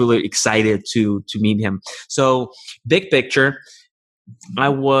I was really excited to meet him. So big picture, I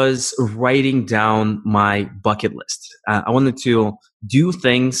was writing down my bucket list. I wanted to do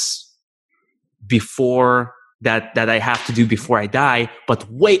things before that I have to do before I die, but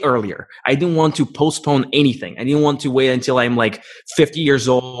way earlier. I didn't want to postpone anything. I didn't want to wait until I'm like 50 years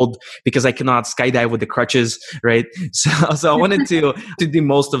old because I cannot skydive with the crutches, right? So I wanted to do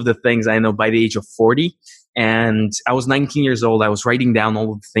most of the things I know by the age of 40. And I was 19 years old. I was writing down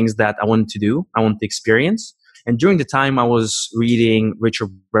all of the things that I wanted to do, I wanted to experience. And during the time I was reading Richard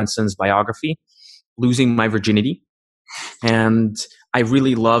Branson's biography, Losing My Virginity. And I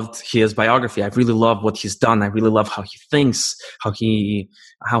really loved his biography. I really love what he's done. I really love how he thinks, how he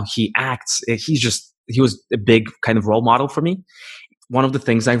acts. He was a big kind of role model for me. One of the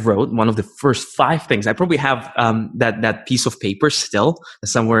things I wrote, one of the first 5 things, I probably have that piece of paper still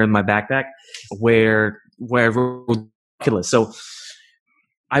somewhere in my backpack where I wrote. So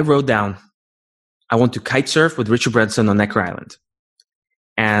I wrote down, I want to kite surf with Richard Branson on Necker Island.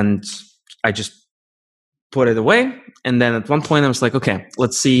 And I just put it away. And then at one point I was like, okay,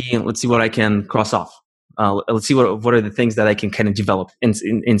 let's see what I can cross off. Let's see what are the things that I can kind of develop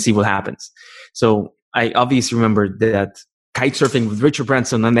and see what happens. So I obviously remember that kite surfing with Richard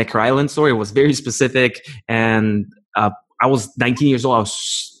Branson on Necker Island story was very specific. And I was 19 years old. I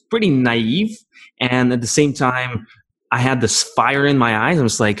was pretty naive. And at the same time, I had this fire in my eyes. I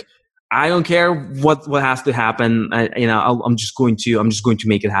was like, I don't care what has to happen. I'm just going to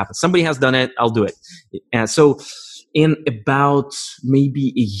make it happen. Somebody has done it. I'll do it. And so in about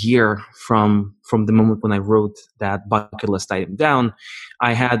maybe a year from the moment when I wrote that bucket list item down,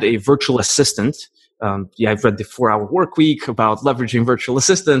 I had a virtual assistant. I've read the 4-Hour Work Week about leveraging virtual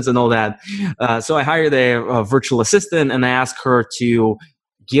assistants and all that. So I hired a virtual assistant, and I asked her to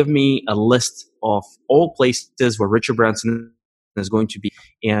give me a list of all places where Richard Branson is going to be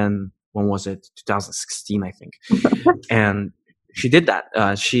in, when was it? 2016, I think. And she did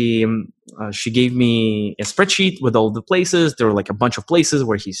that. She gave me a spreadsheet with all the places. There were like a bunch of places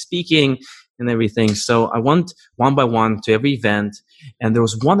where he's speaking and everything. So I went one by one to every event, and there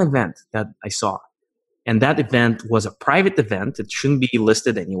was one event that I saw. And that event was a private event. It shouldn't be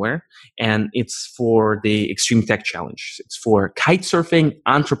listed anywhere. And it's for the Extreme Tech Challenge. It's for kitesurfing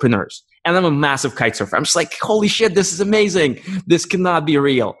entrepreneurs. And I'm a massive kite surfer. I'm just like, holy shit, this is amazing. This cannot be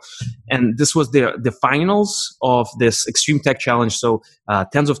real. And this was the finals of this Extreme Tech Challenge. So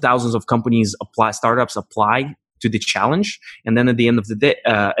tens of thousands of startups apply to the challenge. And then at the end of the day,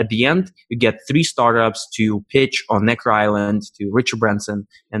 you get 3 startups to pitch on Necker Island to Richard Branson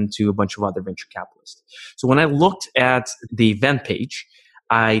and to a bunch of other venture capitalists. So when I looked at the event page,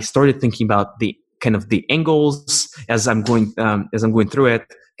 I started thinking about the kind of the angles as I'm going through it.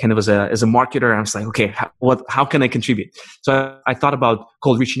 Kind of as a marketer, I was like, okay, how can I contribute? So I thought about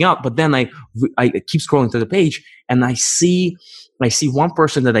cold reaching out, but then I keep scrolling through the page, and I see one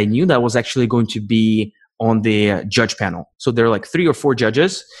person that I knew that was actually going to be on the judge panel. So there are like 3 or 4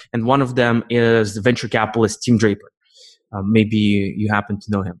 judges, and one of them is the venture capitalist Tim Draper. Maybe you happen to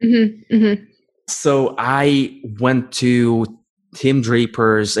know him. Mm-hmm, mm-hmm. So I went to Tim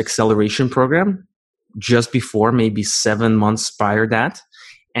Draper's acceleration program just before, maybe 7 months prior to that.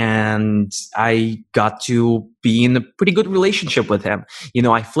 And I got to be in a pretty good relationship with him.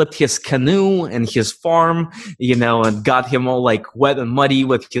 I flipped his canoe and his farm, and got him all like wet and muddy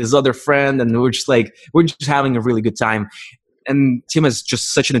with his other friend. And we're just having a really good time. And Tim is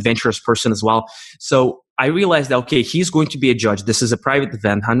just such an adventurous person as well. So I realized that, okay, he's going to be a judge. This is a private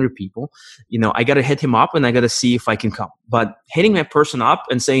event, 100 people. I got to hit him up and I got to see if I can come. But hitting that person up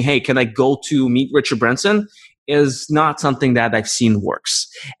and saying, hey, can I go to meet Richard Branson, is not something that I've seen works.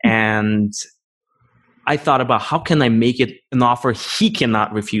 And I thought about, how can I make it an offer he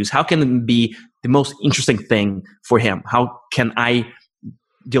cannot refuse? How can it be the most interesting thing for him? How can I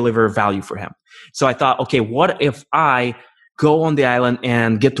deliver value for him? So I thought, okay, what if I go on the island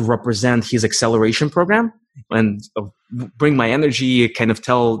and get to represent his acceleration program and bring my energy, kind of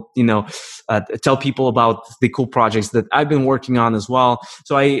tell people about the cool projects that I've been working on as well.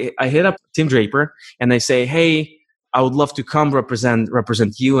 So I hit up Tim Draper and I say, hey, I would love to come represent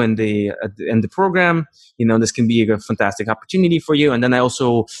you in the program. This can be a fantastic opportunity for you. And then I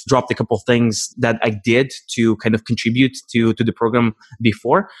also dropped a couple of things that I did to kind of contribute to the program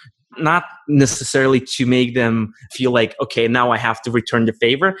before. Not necessarily to make them feel like, okay, now I have to return the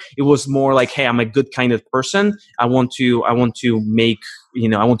favor. It was more like, hey, I'm a good kind of person. I want to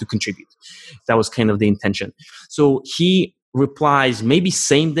contribute. That was kind of the intention. So he replies maybe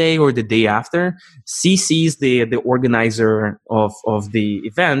same day or the day after, CCs the organizer of the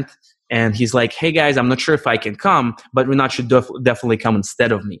event. And he's like, hey guys, I'm not sure if I can come, but Renat should definitely come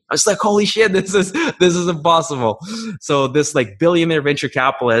instead of me. I was like, holy shit, this is impossible. So this like billionaire venture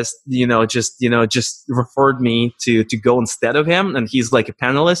capitalist, just referred me to go instead of him. And he's like a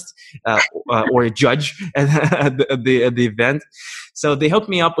panelist or a judge at the event. So they hooked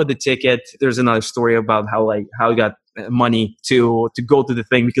me up with the ticket. There's another story about how I got money to go to the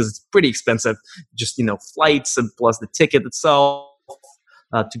thing, because it's pretty expensive, just, flights and plus the ticket itself.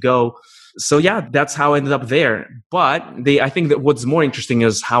 To go. So yeah, that's how I ended up there. But I think that what's more interesting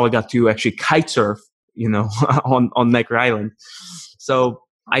is how I got to actually kite surf, on Necker Island. So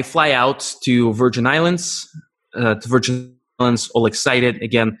I fly out to Virgin Islands, all excited.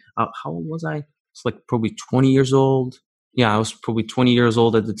 Again, how old was I? It's like probably 20 years old. Yeah, I was probably 20 years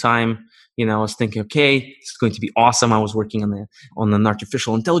old at the time. I was thinking, okay, it's going to be awesome. I was working on an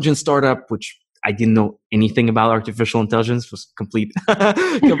artificial intelligence startup, which I didn't know anything about artificial intelligence. It was complete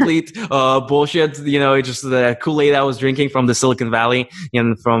bullshit. It's just the Kool-Aid I was drinking from the Silicon Valley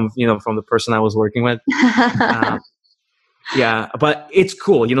and from the person I was working with. Yeah, but it's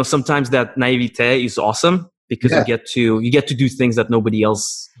cool. Sometimes that naivete is awesome because you get to do things that nobody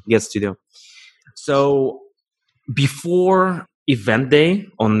else gets to do. So before event day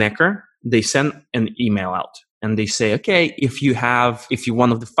on Necker, they sent an email out and they say, okay, if you're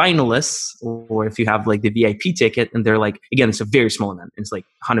one of the finalists, or if you have like the VIP ticket, and they're like, again, it's a very small event. It's like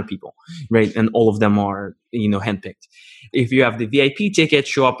 100 people, right? And all of them are, handpicked. If you have the VIP ticket,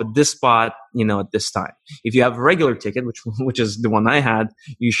 show up at this spot, at this time. If you have a regular ticket, which is the one I had,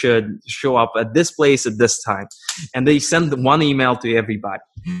 you should show up at this place at this time. And they send one email to everybody.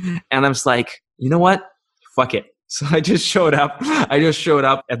 And I'm just like, you know what? Fuck it. So I just showed up.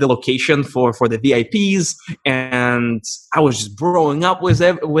 At the location for the VIPs, and I was just growing up with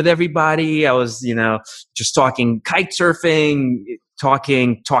everybody. I was, just talking kite surfing,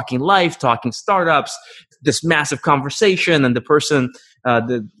 talking life, talking startups, this massive conversation. And the person,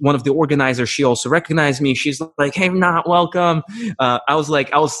 one of the organizers, she also recognized me. She's like, "Hey, Renat, welcome." I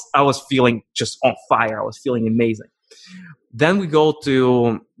was feeling just on fire. I was feeling amazing. Then we go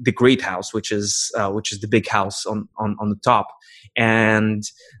to the Great House, which is the big house on the top. And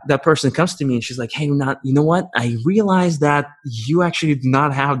that person comes to me and she's like, "Hey, Renat, you know what? I realized that you actually do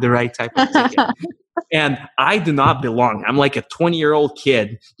not have the right type of ticket." And I do not belong. I'm like a 20-year-old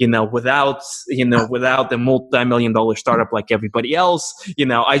kid, without the multi-million-dollar startup like everybody else.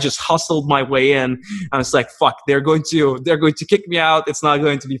 I just hustled my way in. I was like, fuck, they're going to kick me out. It's not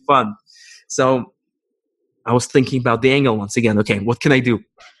going to be fun. So I was thinking about the angle once again. Okay, what can I do?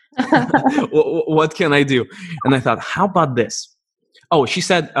 What can I do? And I thought, how about this? Oh, she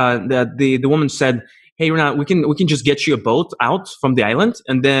said that the woman said, "Hey, Renat, we can just get you a boat out from the island,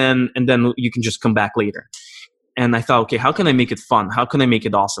 and then you can just come back later." And I thought, okay, how can I make it fun? How can I make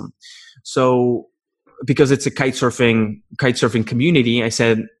it awesome? So, because it's a kite surfing community, I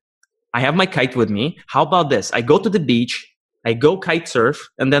said, I have my kite with me. How about this? I go to the beach, I go kite surf,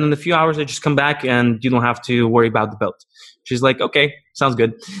 and then in a few hours I just come back and you don't have to worry about the boat. She's like, okay, sounds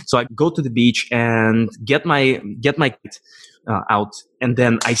good. So I go to the beach and get my kite out, and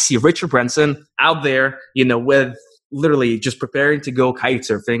then I see Richard Branson out there, with literally just preparing to go kite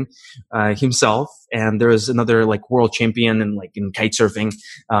surfing himself. And there's another like world champion in kite surfing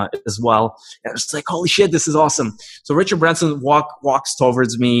as well. And it's like, holy shit, this is awesome. So Richard Branson walks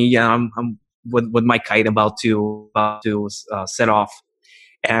towards me. Yeah, I'm with my kite about to set off.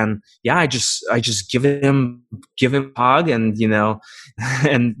 And yeah, I just give him a hug, and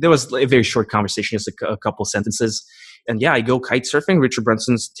and there was a very short conversation, just a couple sentences. And yeah, I go kite surfing. Richard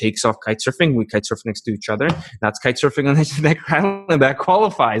Branson takes off kite surfing. We kite surf next to each other. That's kite surfing on that island that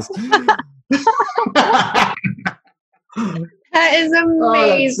qualifies. That is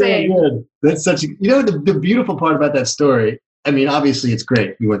amazing. Oh, that's so good. That's such the beautiful part about that story. I mean, obviously it's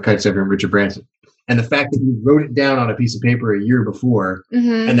great. You went kite surfing with Richard Branson. And the fact that he wrote it down on a piece of paper a year before,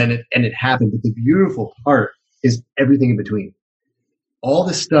 and then it happened. But the beautiful part is everything in between. All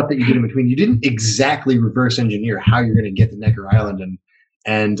the stuff that you did in between, you didn't exactly reverse engineer how you're going to get to Necker Island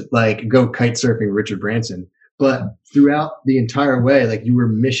and like go kite surfing with Richard Branson. But throughout the entire way, like you were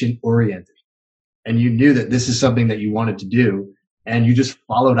mission oriented, and you knew that this is something that you wanted to do, and you just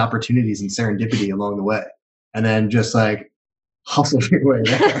followed opportunities and serendipity along the way, and then just like hustled your way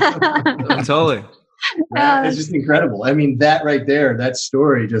there. Totally. It's just incredible. I mean, that right there, that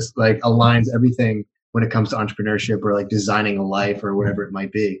story just like aligns everything when it comes to entrepreneurship or like designing a life or whatever it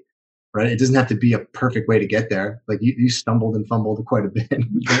might be, right? It doesn't have to be a perfect way to get there. Like you stumbled and fumbled quite a bit.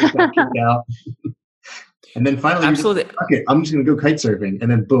 Out. And then finally, absolutely. Okay, I'm just going to go kite surfing. And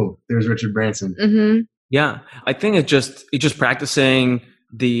then boom, there's Richard Branson. Mm-hmm. Yeah. I think it's just practicing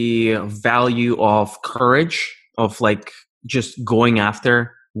the value of courage, of like just going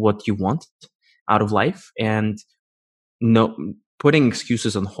after what you want out of life, and putting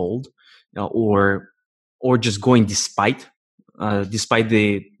excuses on hold, or just going despite the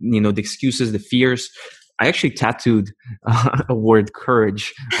the excuses, the fears. I actually tattooed a word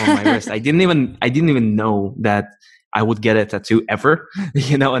courage on my wrist. I didn't even know that I would get a tattoo ever,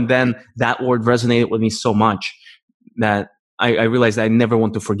 and then that word resonated with me so much that I realized I never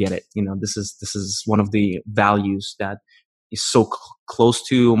want to forget it. This is one of the values that is so close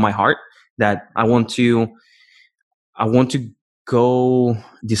to my heart, that I want to go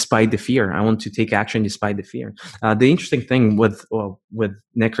despite the fear. I want to take action despite the fear. The interesting thing with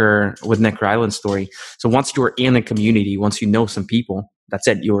Necker Island story. So once you're in a community, once you know some people, that's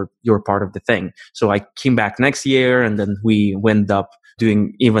it. You're part of the thing. So I came back next year, and then we went up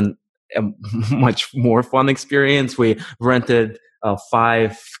doing even a much more fun experience. We rented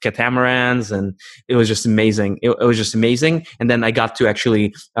 5 catamarans, and it was just amazing. It was just amazing. And then I got to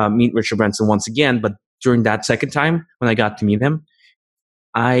actually meet Richard Branson once again, but during that second time, when I got to meet him,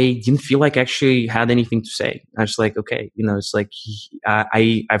 I didn't feel like I actually had anything to say. I was like, okay, it's like,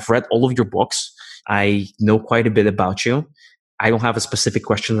 I've read all of your books. I know quite a bit about you. I don't have a specific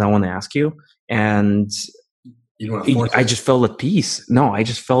question that I want to ask you. And You want to force it? I just felt at peace. No, I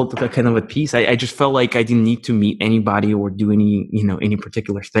just felt kind of at peace. I just felt like I didn't need to meet anybody or do any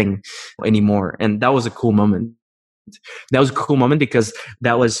particular thing anymore. And that was a cool moment. That was a cool moment because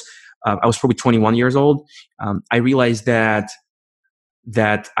that was, I was probably 21 years old. I realized that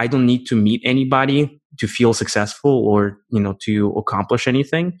I don't need to meet anybody to feel successful or, to accomplish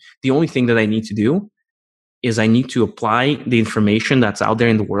anything. The only thing that I need to do is I need to apply the information that's out there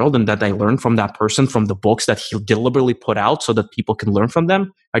in the world and that I learned from that person, from the books that he deliberately put out so that people can learn from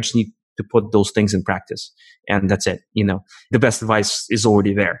them. I just need to put those things in practice. And that's it. The best advice is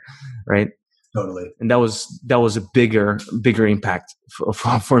already there. Right. Totally. And that was a bigger impact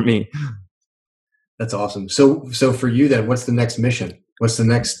for me. That's awesome. So for you then, what's the next mission? What's the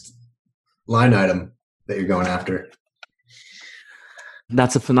next line item that you're going after?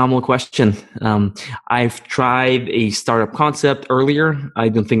 That's a phenomenal question. I've tried a startup concept earlier. I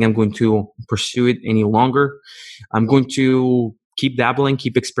don't think I'm going to pursue it any longer. I'm going to keep dabbling,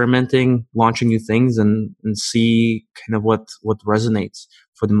 keep experimenting, launching new things and see kind of what resonates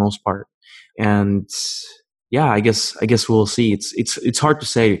for the most part. And yeah, I guess we'll see. It's hard to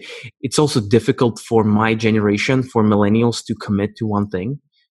say. It's also difficult for my generation, for millennials, to commit to one thing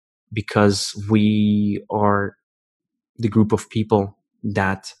because we are the group of people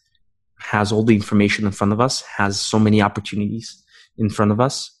that has all the information in front of us, has so many opportunities in front of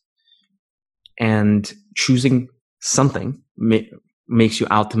us, and choosing something makes you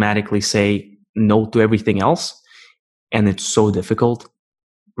automatically say no to everything else. And it's so difficult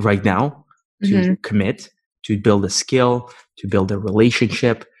right now to commit, to build a skill, to build a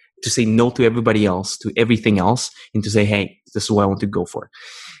relationship, to say no to everybody else, to everything else, and to say, hey, this is what I want to go for.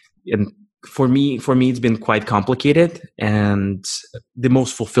 And for me, it's been quite complicated, and the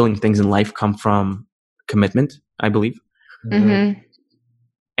most fulfilling things in life come from commitment, I believe. Mm-hmm.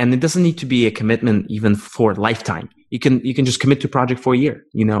 And it doesn't need to be a commitment even for a lifetime. You can just commit to a project for a year,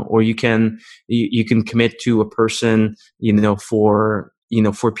 or you can commit to a person,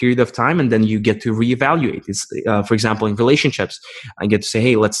 for a period of time, and then you get to reevaluate. It's, for example, in relationships, I get to say,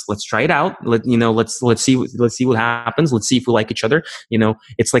 hey, let's try it out. Let's see what happens. Let's see if we like each other.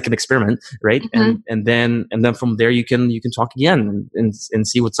 It's like an experiment, right? Mm-hmm. And then from there you can talk again and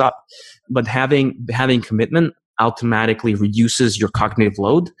see what's up. But having commitment automatically reduces your cognitive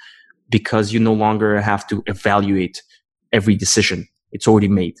load because you no longer have to evaluate every decision. It's already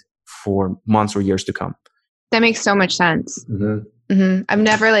made for months or years to come. That makes so much sense. Mm-hmm. Mm-hmm. I've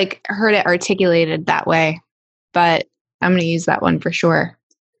never heard it articulated that way, but I'm going to use that one for sure.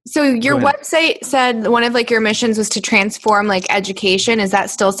 So your website said one of your missions was to transform education. Is that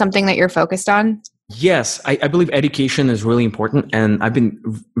still something that you're focused on? Yes, I believe education is really important. And I've been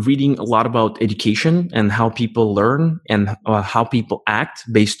reading a lot about education and how people learn and how people act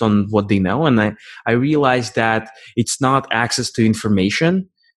based on what they know. And I realized that it's not access to information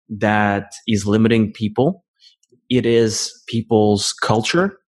that is limiting people. It is people's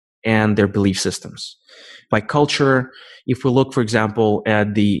culture and their belief systems. By culture, if we look, for example,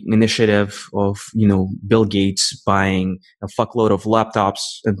 at the initiative of, Bill Gates buying a fuckload of laptops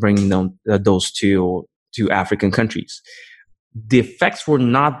and bringing those to African countries, the effects were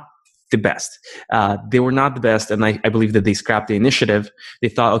not the best. They were not the best. And I believe that they scrapped the initiative. They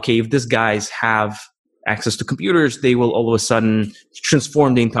thought, okay, if these guys have access to computers, they will all of a sudden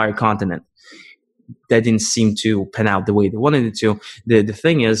transform the entire continent. That didn't seem to pan out the way they wanted it to. The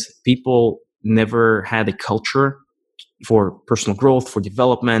thing is, people never had a culture for personal growth, for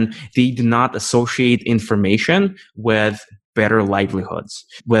development. They do not associate information with better livelihoods,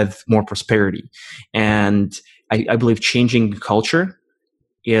 with more prosperity. And I believe changing culture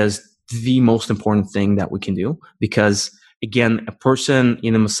is the most important thing that we can do, because again, a person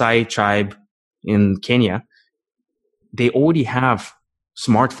in a Maasai tribe in Kenya, they already have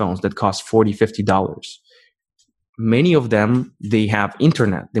smartphones that cost $40, $50. Many of them, they have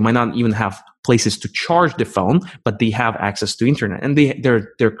internet. They might not even have places to charge the phone, but they have access to internet, and there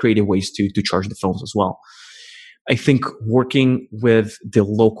are creative ways to charge the phones as well. I think working with the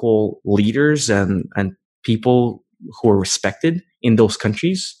local leaders and people who are respected in those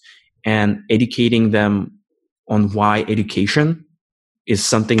countries and educating them on why education is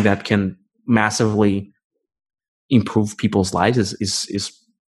something that can massively improve people's lives is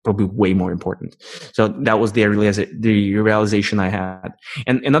probably way more important. So that was the realization I had.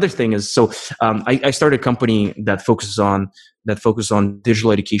 And another thing is, I started a company that focuses on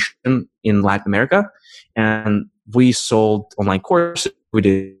digital education in Latin America, and we sold online courses. We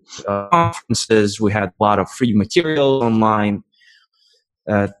did conferences. We had a lot of free material online.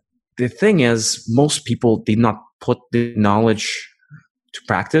 The thing is, most people did not put the knowledge to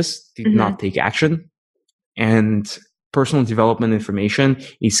practice, did not take action. and personal development information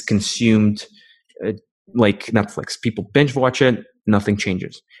is consumed like Netflix. People binge watch it, nothing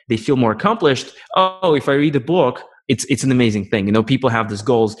changes. They feel more accomplished. Oh, if I read a book, it's an amazing thing. People have these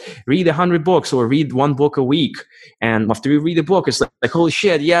goals: read 100 books or read one book a week. And after you read a book, it's like holy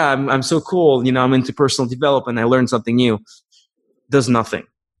shit, yeah, I'm so cool. I'm into personal development. I learned something new. Does nothing.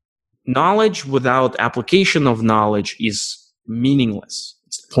 Knowledge without application of knowledge is meaningless.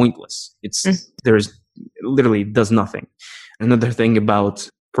 It's pointless. There's literally does nothing. Another thing about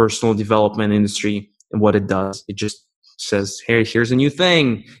personal development industry and what it does, it just says, hey, here's a new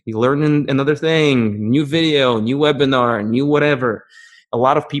thing. You learn another thing, new video, new webinar, new whatever. A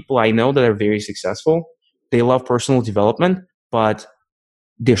lot of people I know that are very successful, they love personal development, but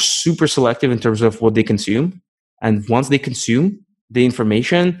they're super selective in terms of what they consume. And once they consume the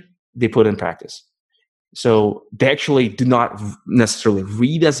information, they put in practice. So they actually do not necessarily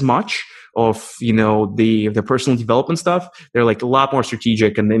read as much of, the personal development stuff. They're like a lot more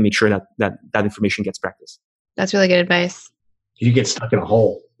strategic, and they make sure that information gets practiced. That's really good advice. You get stuck in a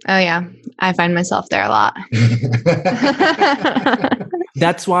hole. Oh yeah. I find myself there a lot.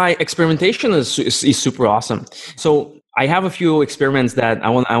 That's why experimentation is super awesome. So I have a few experiments that I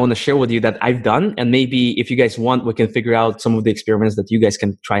want to share with you that I've done, and maybe if you guys want, we can figure out some of the experiments that you guys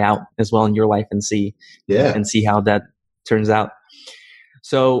can try out as well in your life and see how that turns out.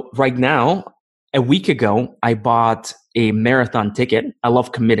 So right now, a week ago, I bought a marathon ticket. I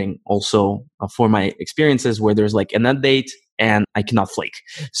love committing also for my experiences where there's like an end date and I cannot flake.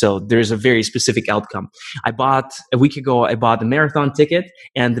 So there's a very specific outcome. A week ago, I bought a marathon ticket,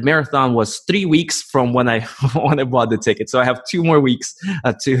 and the marathon was 3 weeks from when I bought the ticket. So I have 2 more weeks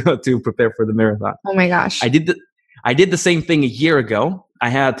to prepare for the marathon. Oh my gosh. I did the same thing a year ago. I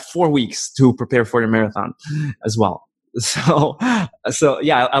had 4 weeks to prepare for the marathon as well. So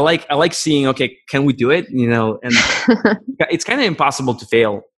yeah, I like seeing, okay, can we do it? And it's kind of impossible to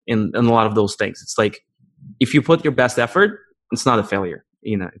fail in a lot of those things. It's like, if you put your best effort, it's not a failure.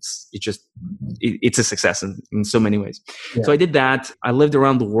 It's a success in so many ways. Yeah. So I did that. I lived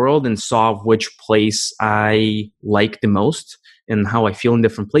around the world and saw which place I like the most and how I feel in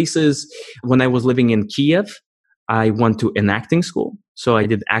different places. When I was living in Kiev, I went to an acting school. So I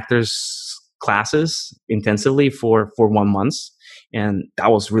did actors classes intensively for 1 month. And that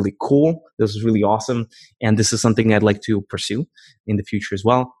was really cool. This was really awesome. And this is something I'd like to pursue in the future as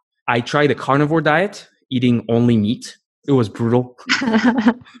well. I tried a carnivore diet, eating only meat. It was brutal.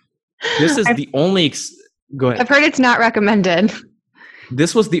 This is the only... Go ahead. I've heard it's not recommended.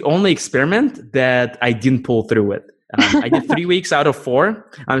 This was the only experiment that I didn't pull through with. I did 3 weeks out of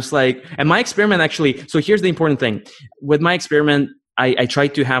 4. I was like, and my experiment actually... So here's the important thing. With my experiment, I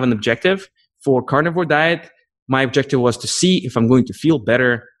tried to have an objective. For carnivore diet, my objective was to see if I'm going to feel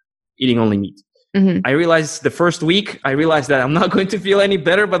better eating only meat. Mm-hmm. I realized the first week, that I'm not going to feel any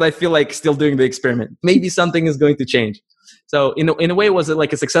better, but I feel like still doing the experiment. Maybe something is going to change. So in a way, it was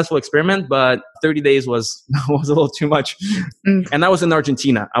like a successful experiment, but 30 days was a little too much. Mm-hmm. And I was in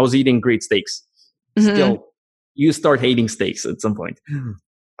Argentina. I was eating great steaks. Mm-hmm. Still, you start hating steaks at some point. Oh,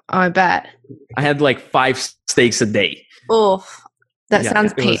 I bet. I had like 5 steaks a day. Oh, that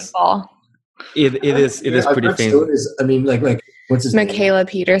sounds painful. It is pretty painful. I mean, like what's his Michaela name?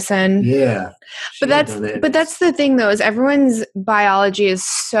 Peterson. Yeah. But that's the thing though, is everyone's biology is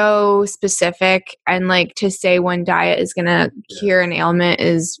so specific, and like to say one diet is going to cure an ailment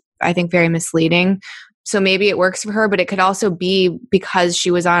is, I think, very misleading. So maybe it works for her, but it could also be because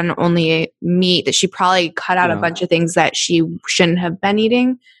she was on only meat that she probably cut out a bunch of things that she shouldn't have been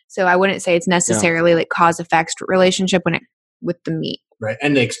eating. So I wouldn't say it's necessarily like cause-effect relationship with the meat. Right.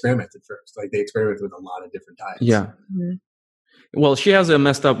 And they experimented first. Like they experimented with a lot of different diets. Yeah. Mm-hmm. Well, she has a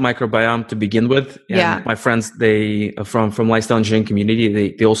messed up microbiome to begin with. And my friends, they from lifestyle engineering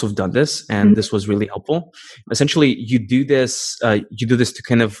community, they also have done this, and this was really helpful. Essentially, you do this to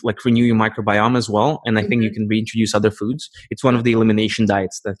kind of like renew your microbiome as well. And I think you can reintroduce other foods. It's one of the elimination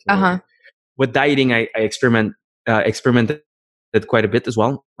diets that with dieting, I experimented quite a bit as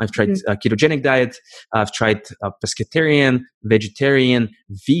well. I've tried ketogenic diet. I've tried pescatarian, vegetarian,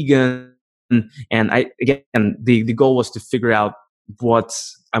 vegan. And the goal was to figure out what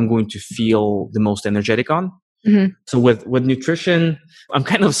I'm going to feel the most energetic on. Mm-hmm. So with nutrition,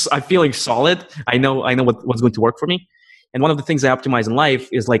 I'm feeling solid. I know what's going to work for me. And one of the things I optimize in life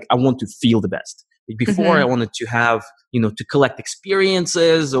is like, I want to feel the best. Before I wanted to have, to collect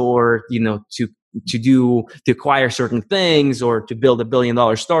experiences or, to acquire certain things or to build $1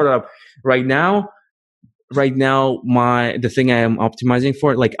 billion startup. Right now, the thing I am optimizing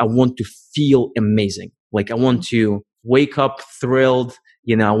for, like, I want to feel amazing. Like, I want to wake up thrilled.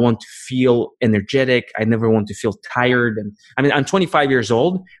 I want to feel energetic. I never want to feel tired. And I mean, I'm 25 years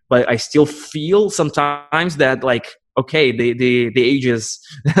old, but I still feel sometimes that like, okay, the age is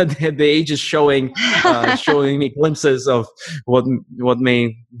the age is showing me glimpses of what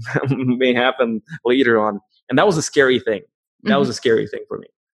may may happen later on. And that was a scary thing. That was a scary thing for me.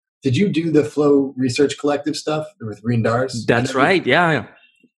 Did you do the Flow Research Collective stuff with Reen Dars? That's right. Yeah.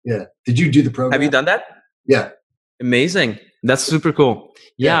 Did you do the program? Have you done that? Yeah. Amazing. That's super cool.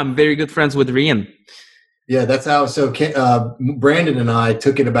 Yeah, I'm very good friends with Rian. Yeah, that's how. So Brandon and I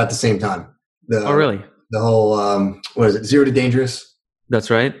took it about the same time. Oh, really? The whole, what is it, Zero to Dangerous?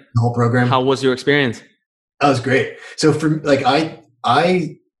 That's right. The whole program. How was your experience? That was great. So for like,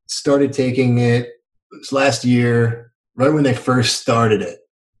 I started taking it last year, right when they first started it.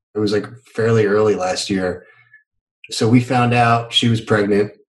 It was like fairly early last year. So we found out she was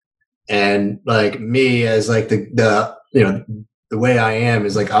pregnant, and like me as like the way I am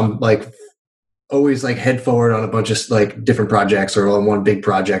is like, I'm like always like head forward on a bunch of like different projects or on one big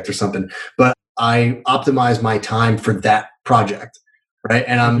project or something. But I optimize my time for that project. Right.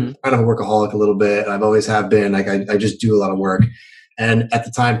 And I'm kind of a workaholic a little bit. I've always have been like, I just do a lot of work. And at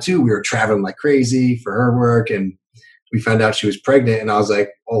the time too, we were traveling like crazy for her work, and we found out she was pregnant, and I was like,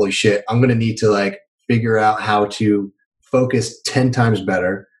 holy shit, I'm going to need to like figure out how to focus 10 times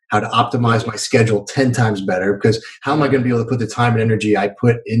better, how to optimize my schedule 10 times better, because how am I going to be able to put the time and energy I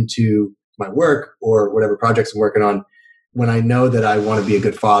put into my work or whatever projects I'm working on when I know that I want to be a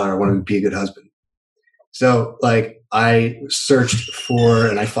good father, I want to be a good husband. So like I searched for,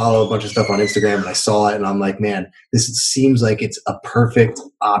 and I follow a bunch of stuff on Instagram, and I saw it, and I'm like, man, this seems like it's a perfect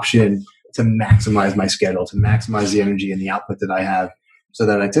option to maximize my schedule, to maximize the energy and the output that I have. So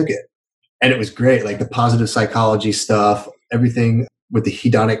that I took it, and it was great. Like the positive psychology stuff, everything with the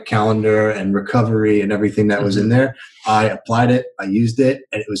hedonic calendar and recovery and everything that was in there. I applied it, I used it,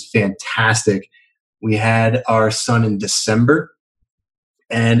 and it was fantastic. We had our son in December,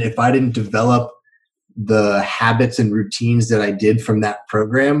 and if I didn't develop the habits and routines that I did from that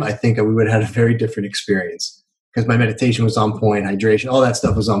program, I think we would have had a very different experience, because my meditation was on point, hydration, all that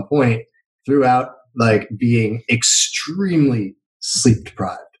stuff was on point throughout, like being extremely sleep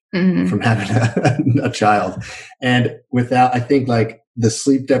deprived from having a child. And without, I think like the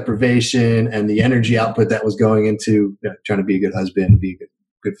sleep deprivation and the energy output that was going into trying to be a good husband, be a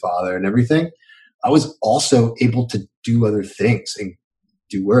good father and everything, I was also able to do other things and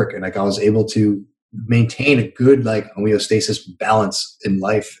do work. And like I was able to maintain a good like homeostasis balance in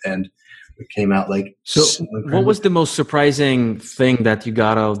life, and it came out like so what was the most surprising thing that you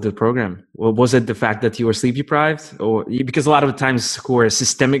got out of the program? Well, was it the fact that you were sleep deprived, or because a lot of the times who are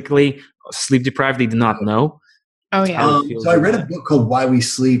systemically sleep deprived, they do not know? Oh yeah. So I read a book called Why We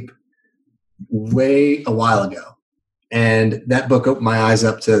Sleep a while ago, and that book opened my eyes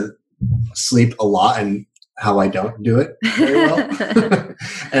up to sleep a lot and how I don't do it very well.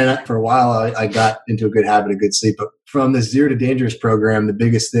 And for a while, I got into a good habit of good sleep. But from the Zero to Dangerous program, the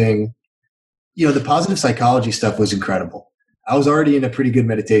biggest thing, the positive psychology stuff was incredible. I was already in a pretty good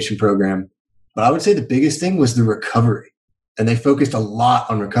meditation program, but I would say the biggest thing was the recovery. And they focused a lot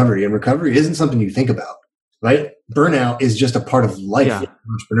on recovery. And recovery isn't something you think about, right? Burnout is just a part of life as an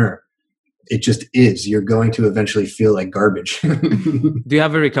entrepreneur. It just is. You're going to eventually feel like garbage. Do you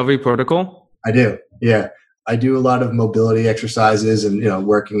have a recovery protocol? I do. Yeah. I do a lot of mobility exercises and,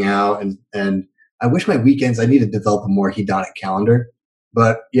 working out, and I wish my weekends, I need to develop a more hedonic calendar,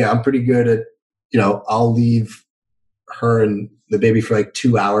 but yeah, I'm pretty good at, I'll leave her and the baby for like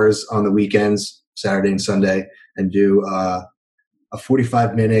 2 hours on the weekends, Saturday and Sunday, and do a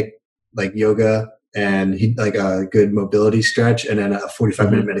 45-minute like yoga and like a good mobility stretch, and then a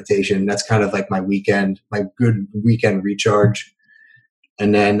 45-minute meditation. That's kind of like my good weekend recharge.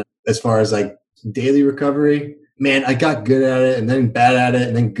 And then as far as like daily recovery, man, I got good at it and then bad at it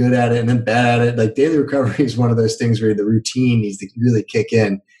and then good at it and then bad at it. Like daily recovery is one of those things where the routine needs to really kick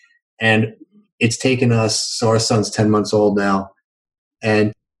in. And it's taken us, so our son's 10 months old now,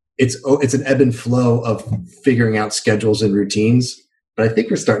 and it's an ebb and flow of figuring out schedules and routines. But I think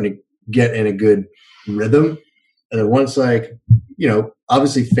we're starting to get in a good rhythm. And then once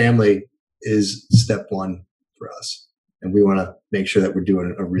obviously family is step one for us. And we want to make sure that we're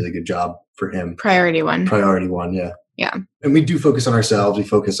doing a really good job for him. Priority one, yeah. Yeah. And we do focus on ourselves. We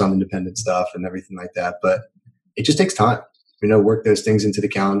focus on independent stuff and everything like that. But it just takes time. Work those things into the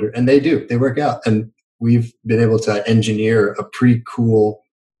calendar. And they do. They work out. And we've been able to engineer a pretty cool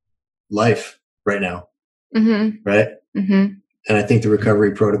life right now. Right? And I think the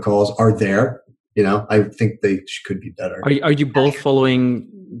recovery protocols are there. I think they could be better. Are you both following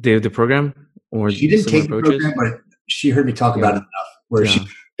the program? Or she didn't take the program, but she heard me talk about it enough where she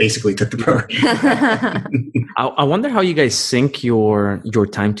basically took the program. I wonder how you guys sync your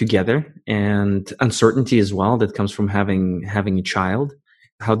time together and uncertainty as well that comes from having a child.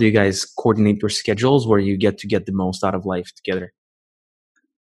 How do you guys coordinate your schedules where you get the most out of life together?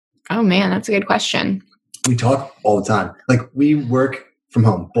 Oh man, that's a good question. We talk all the time. Like we work from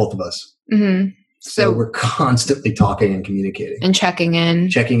home, both of us. Mm-hmm. So we're constantly talking and communicating and checking in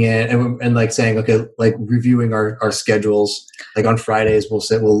and like saying, okay, like reviewing our schedules. Like on Fridays,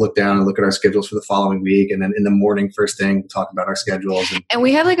 we'll look down and look at our schedules for the following week. And then in the morning, first thing, we'll talk about our schedules. And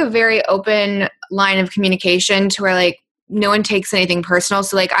we have like a very open line of communication to where like no one takes anything personal.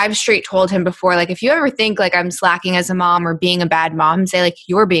 So like I've straight told him before, like if you ever think like I'm slacking as a mom or being a bad mom, say like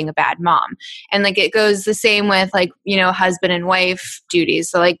you're being a bad mom. And like it goes the same with like, you know, husband and wife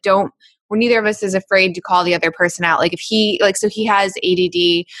duties. So like neither of us is afraid to call the other person out. Like if he has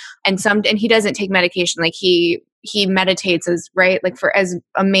ADD and he doesn't take medication. Like he meditates as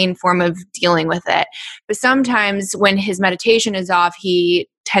a main form of dealing with it. But sometimes when his meditation is off, he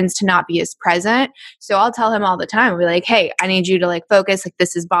tends to not be as present. So I'll tell him all the time, I'll be like, hey, I need you to like focus. Like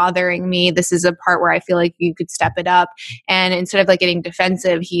this is bothering me. This is a part where I feel like you could step it up. And instead of like getting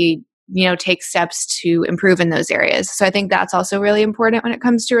defensive, he take steps to improve in those areas. So I think that's also really important when it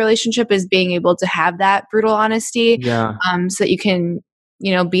comes to a relationship is being able to have that brutal honesty so that you can,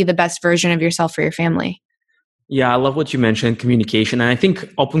 be the best version of yourself for your family. Yeah, I love what you mentioned, communication. And I think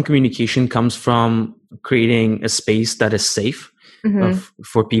open communication comes from creating a space that is safe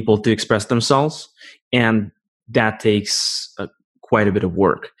for people to express themselves. And that takes quite a bit of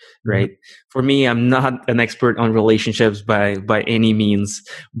work, right? For me, I'm not an expert on relationships by any means,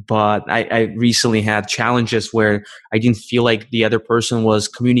 but I recently had challenges where I didn't feel like the other person was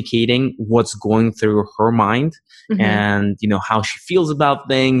communicating what's going through her mind and, how she feels about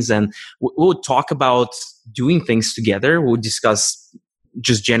things. And we would talk about doing things together. We would discuss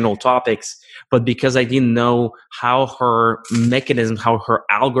just general topics. But because I didn't know how her mechanism, how her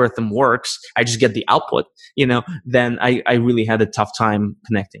algorithm works, I just get the output, then I really had a tough time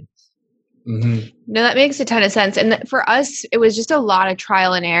connecting. Mm-hmm. No, that makes a ton of sense. And for us, it was just a lot of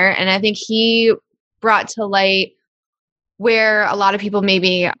trial and error. And I think he brought to light where a lot of people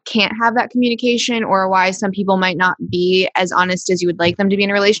maybe can't have that communication or why some people might not be as honest as you would like them to be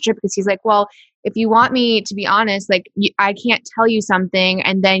in a relationship. Because he's like, well, if you want me to be honest, like I can't tell you something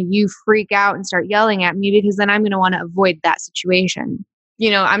and then you freak out and start yelling at me because then I'm going to want to avoid that situation.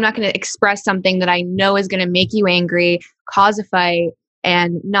 I'm not going to express something that I know is going to make you angry, cause a fight,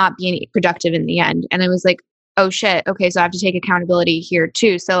 and not be any productive in the end. And I was like, oh shit. Okay. So I have to take accountability here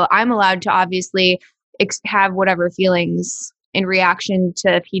too. So I'm allowed to obviously have whatever feelings in reaction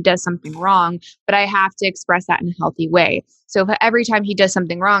to if he does something wrong, but I have to express that in a healthy way. So if every time he does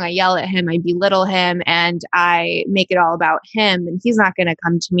something wrong, I yell at him, I belittle him, and I make it all about him, and he's not going to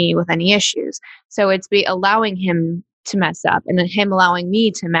come to me with any issues. So it's allowing him to mess up and then him allowing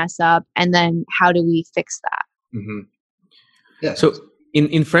me to mess up. And then how do we fix that? Mm-hmm. Yeah. So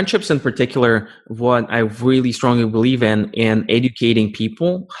in friendships in particular, what I really strongly believe in educating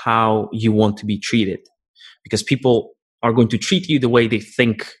people how you want to be treated, because people are going to treat you the way they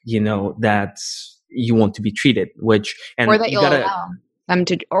think, that you want to be treated, or that you'll allow them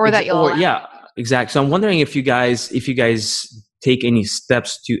to, yeah, exactly. So I'm wondering if you guys take any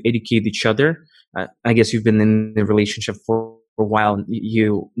steps to educate each other. I guess you've been in a relationship for a while, and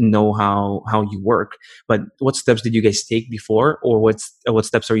you know how you work, but what steps did you guys take before, or what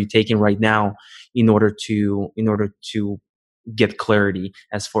steps are you taking right now in order to get clarity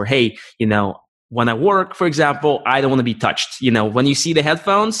as for, hey, when I work, for example, I don't want to be touched. When you see the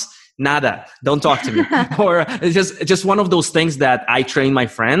headphones, nada, don't talk to me. Or it's just one of those things that I train my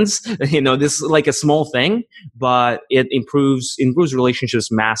friends. This is like a small thing, but it improves relationships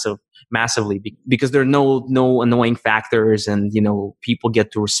massively because there are no annoying factors, and people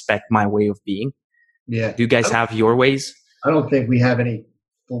get to respect my way of being. Yeah. Do you guys have your ways? I don't think we have any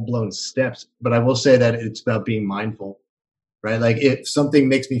full-blown steps, but I will say that it's about being mindful. Right? Like if something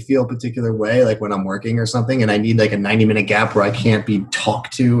makes me feel a particular way, like when I'm working or something, and I need like a 90-minute gap where I can't be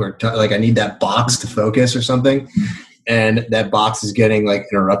talked to or like I need that box to focus or something, and that box is getting like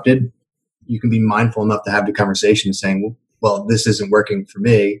interrupted, you can be mindful enough to have the conversation saying, well, this isn't working for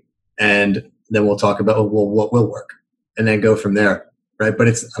me. And then we'll talk about, well, what will work, and then go from there. Right. But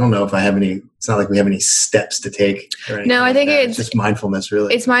I don't know if it's not like we have any steps to take. No, I think it's just mindfulness,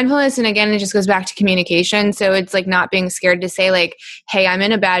 really. It's mindfulness. And again, it just goes back to communication. So it's like not being scared to say like, hey, I'm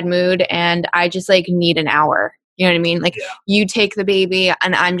in a bad mood and I just like need an hour. You know what I mean? Like you take the baby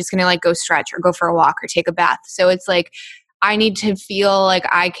and I'm just going to like go stretch or go for a walk or take a bath. So it's like, I need to feel like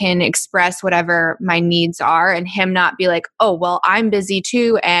I can express whatever my needs are, and him not be like, oh, well, I'm busy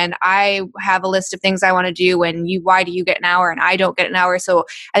too. And I have a list of things I want to do. And why do you get an hour and I don't get an hour? So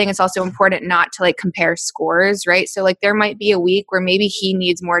I think it's also important not to like compare scores, right? So like there might be a week where maybe he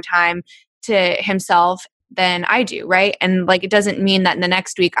needs more time to himself than I do, right? And like, it doesn't mean that in the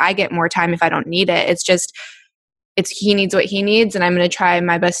next week I get more time if I don't need it. It's just, he needs what he needs, and I'm going to try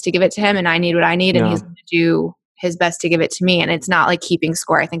my best to give it to him, and I need what I need, and he's going to do his best to give it to me. And it's not like keeping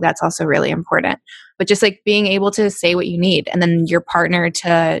score. I think that's also really important, but just like being able to say what you need, and then your partner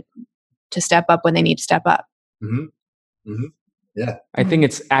to step up when they need to step up. Mm-hmm. Mm-hmm. Yeah. I think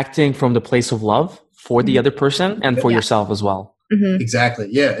it's acting from the place of love for the other person and for yourself as well. Mm-hmm. Exactly.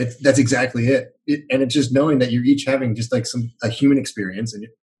 Yeah. That's exactly it. And it's just knowing that you're each having just like a human experience, and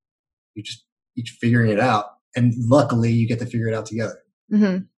you're just each figuring it out. And luckily you get to figure it out together.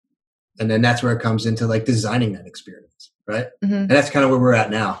 Mm-hmm. And then that's where it comes into like designing that experience. Right. Mm-hmm. And that's kind of where we're at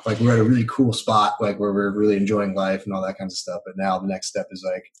now. Like we're at a really cool spot, like where we're really enjoying life and all that kinds of stuff. But now the next step is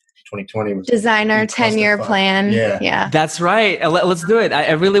like 2020 was design our 10-year plan. Yeah. That's right. Let's do it.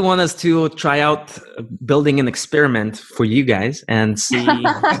 I really want us to try out building an experiment for you guys and see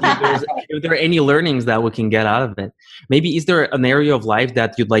if there are any learnings that we can get out of it. Maybe is there an area of life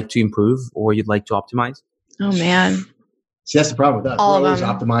that you'd like to improve or you'd like to optimize? Oh man. See, that's the problem with us. We're always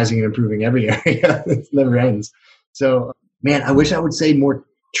optimizing and improving every area. It never ends. So, man, I wish I would say more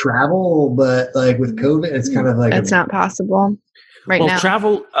travel, but like with COVID, it's kind of like it's not possible now.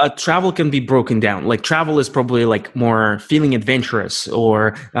 Travel can be broken down. Like travel is probably like more feeling adventurous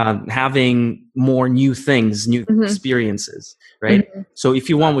or having more new things, new experiences, right? Mm-hmm. So if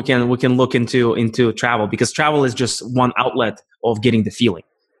you want, we can look into travel, because travel is just one outlet of getting the feeling.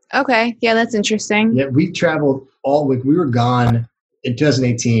 Okay. Yeah, that's interesting. Yeah, we traveled all week. We were gone in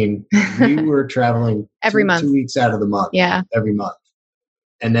 2018. We were traveling every month, 2 weeks out of the month. Yeah. Every month.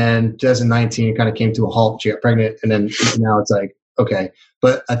 And then 2019 kind of came to a halt. She got pregnant. And then now it's like, okay.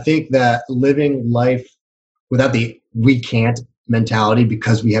 But I think that living life without the we can't mentality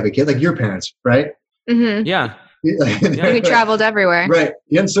because we have a kid, like your parents, right? Mm-hmm. Yeah. We traveled everywhere. Right.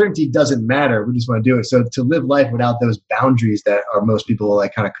 The uncertainty doesn't matter. We just want to do it. So to live life without those boundaries that are most people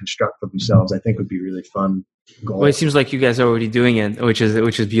like kind of construct for themselves, I think would be really fun goal. Well, it seems like you guys are already doing it, which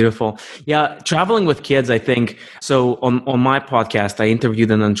is beautiful. Yeah. Traveling with kids, I think. So on my podcast, I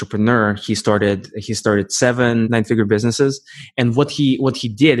interviewed an entrepreneur. He started 7 9-figure businesses. And what he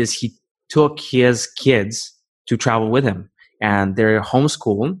did is he took his kids to travel with him, and they're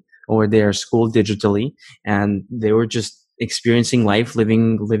homeschooled, or they're schooled digitally, and they were just experiencing life,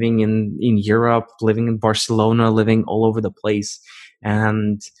 living in Europe, living in Barcelona, living all over the place.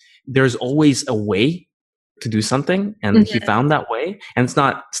 And there's always a way to do something, and he found that way. And it's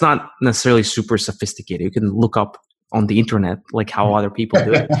not necessarily super sophisticated. You can look up on the internet like how other people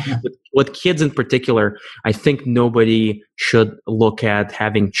do it. But with kids in particular, I think nobody should look at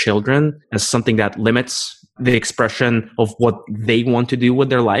having children as something that limits the expression of what they want to do with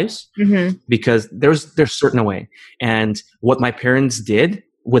their lives, because there's certain way. And what my parents did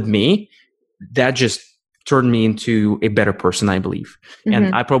with me, that just turned me into a better person, I believe.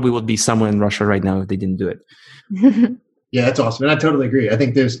 And I probably would be somewhere in Russia right now if they didn't do it. Yeah, that's awesome. And I totally agree. I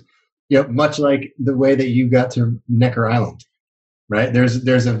think there's, much like the way that you got to Necker Island, right?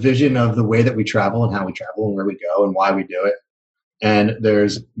 There's a vision of the way that we travel and how we travel and where we go and why we do it. And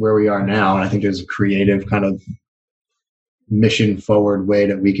there's where we are now. And I think there's a creative kind of mission forward way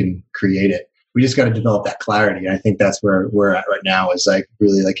that we can create it. We just got to develop that clarity. And I think that's where we're at right now, is like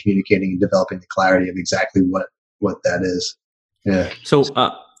really like communicating and developing the clarity of exactly what that is. Yeah. So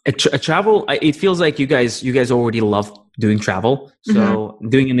travel, it feels like you guys already love doing travel. So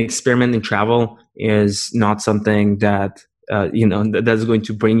doing an experiment in travel is not something that that's going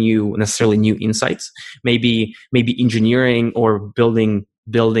to bring you necessarily new insights. Maybe engineering or building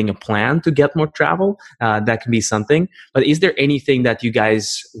a plan to get more travel. That can be something. But is there anything that you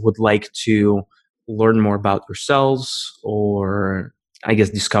guys would like to learn more about yourselves, or I guess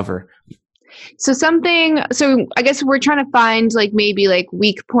discover? So I guess we're trying to find like maybe like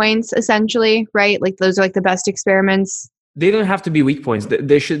weak points, essentially, right? Like those are like the best experiments. They don't have to be weak points.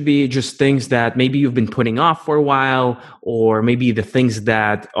 They should be just things that maybe you've been putting off for a while, or maybe the things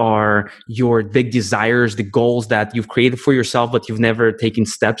that are your big desires, the goals that you've created for yourself, but you've never taken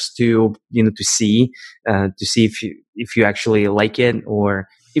steps to see if you actually like it, or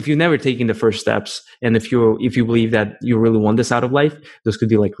if you've never taken the first steps. And if you believe that you really want this out of life, those could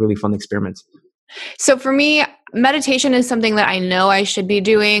be like really fun experiments. So for me, meditation is something that I know I should be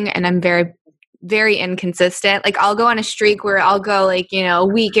doing, and I'm very very inconsistent. Like I'll go on a streak where I'll go like, a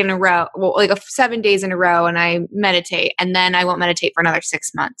week in a row, well, like 7 days in a row, and I meditate, and then I won't meditate for another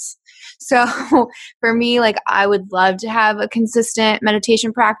 6 months. So for me, like I would love to have a consistent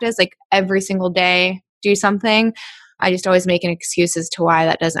meditation practice, like every single day, do something. I just always make an excuse as to why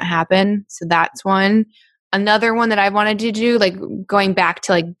that doesn't happen. So that's one. Another one that I wanted to do, like going back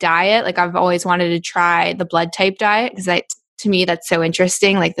to like diet, like I've always wanted to try the blood type diet because to me, that's so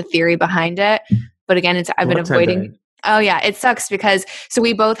interesting, like the theory behind it. But again, I've been avoiding. Oh yeah, it sucks because so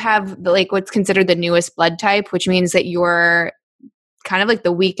we both have like what's considered the newest blood type, which means that you're kind of like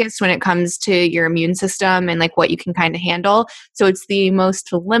the weakest when it comes to your immune system and like what you can kind of handle. So it's the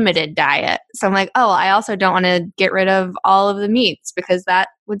most limited diet. So I'm like, oh, I also don't want to get rid of all of the meats because that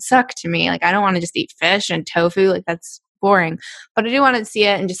would suck to me. Like I don't want to just eat fish and tofu. Like that's boring. But I do want to see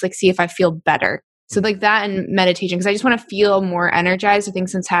it and just like see if I feel better. So like that and meditation, because I just want to feel more energized. I think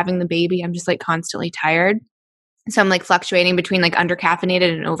since having the baby, I'm just like constantly tired. So I'm like fluctuating between like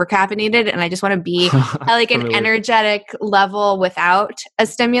undercaffeinated and overcaffeinated. And I just want to be at like an energetic level without a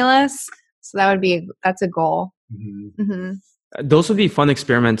stimulus. So that's a goal. Mm-hmm. Mm-hmm. Those would be fun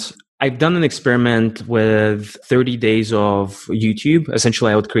experiments. I've done an experiment with 30 days of YouTube.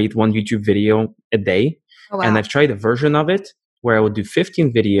 Essentially, I would create one YouTube video a day. Oh, wow. And I've tried a version of it where I would do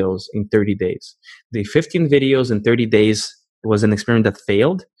 15 videos in 30 days. The 15 videos in 30 days was an experiment that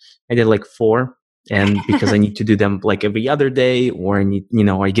failed. I did like 4. And because I need to do them like every other day, or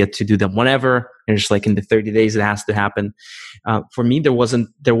I get to do them whenever, and just like in the 30 days, it has to happen. For me, there wasn't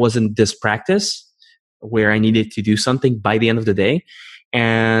this practice where I needed to do something by the end of the day.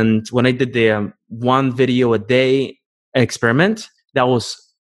 And when I did the 1 video a day experiment, that was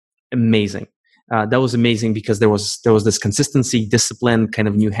amazing. That was amazing because there was this consistency, discipline, kind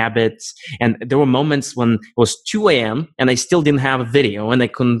of new habits. And there were moments when it was 2 a.m. and I still didn't have a video and I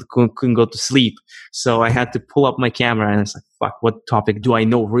couldn't go to sleep. So I had to pull up my camera and it's like, fuck, what topic do I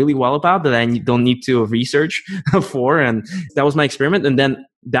know really well about that I don't need to research for? And that was my experiment. And then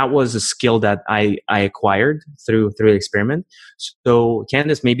that was a skill that I acquired through the experiment. So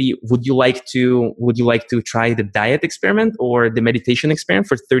Candace, maybe would you like to try the diet experiment or the meditation experiment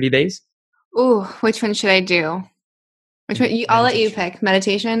for 30 days? Ooh, which one should I do? Which one? I'll let you pick.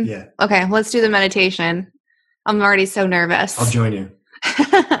 Meditation? Yeah. Okay, let's do the meditation. I'm already so nervous. I'll join you.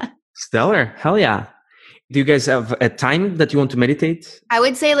 Stellar. Hell yeah. Do you guys have a time that you want to meditate? I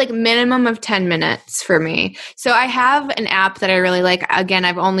would say like minimum of 10 minutes for me. So I have an app that I really like. Again,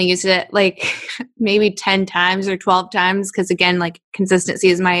 I've only used it like maybe 10 times or 12 times because again, like consistency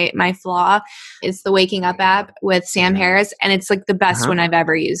is my flaw. It's the Waking Up app with Sam Harris, and it's like the best one I've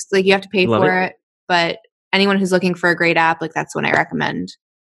ever used. Like you have to pay for it, but anyone who's looking for a great app, like that's one I recommend.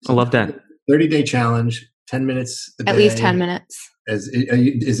 I love that. 30-day challenge, 10 minutes a day. At least 10 minutes.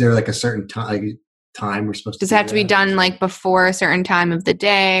 Is there like a certain time we're supposed to does it have to be done like before a certain time of the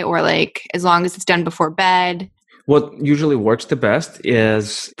day, or like as long as it's done before bed? What usually works the best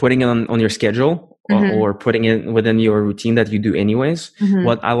is putting it on your schedule or putting it within your routine that you do anyways.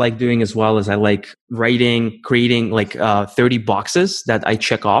 What I like doing as well is I like creating like 30 boxes that I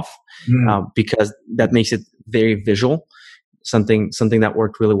check off because that makes it very visual. Something that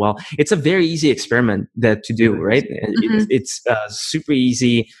worked really well. It's a very easy experiment to do, right? It's super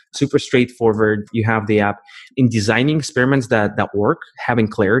easy, super straightforward. You have the app. In designing experiments that work, having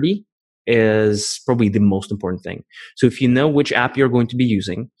clarity is probably the most important thing. So if you know which app you're going to be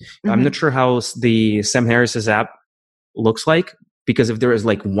using, I'm not sure how the Sam Harris's app looks like, because if there is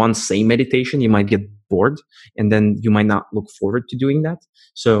like one same meditation, you might get bored and then you might not look forward to doing that.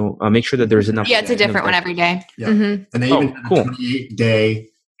 So make sure that there's enough. Yeah, it's a different one every day. Yeah. And they even have a 28-day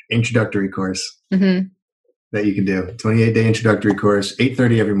introductory course that you can do. 28-day introductory course,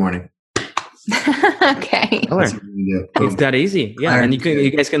 8:30 every morning. Okay. It's that easy. Yeah. And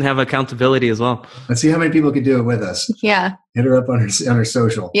you guys can have accountability as well. Let's see how many people can do it with us. Yeah. Hit her up on her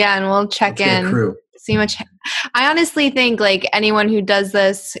social. Yeah. And we'll check in. Crew. See much. I honestly think like anyone who does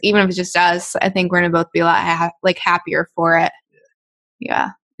this, even if it's just us, I think we're going to both be a lot happier for it. Yeah.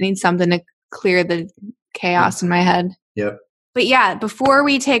 I need something to clear the chaos in my head. Yep. But yeah, before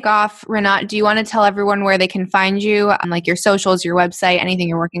we take off, Renat, do you want to tell everyone where they can find you, like your socials, your website, anything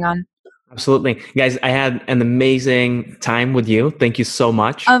you're working on? Absolutely. Guys, I had an amazing time with you. Thank you so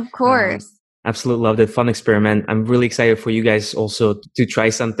much. Of course. Absolutely loved it. Fun experiment. I'm really excited for you guys also to try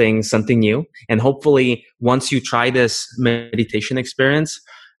something new. And hopefully once you try this meditation experience,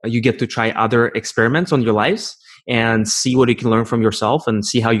 you get to try other experiments on your lives and see what you can learn from yourself and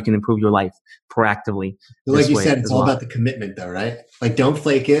see how you can improve your life proactively. Like you said, it's all about the commitment though, right? Like don't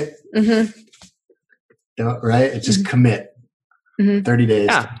flake it. Don't, right? It's just commit. 30 days,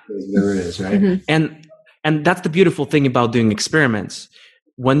 whatever it is, right? And that's the beautiful thing about doing experiments.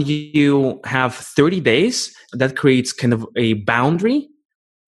 When you have 30 days, that creates kind of a boundary.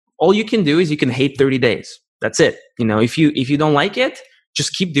 All you can do is you can hate 30 days. That's it. If you don't like it,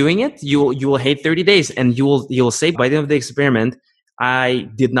 just keep doing it. You will hate 30 days, and you'll say by the end of the experiment, I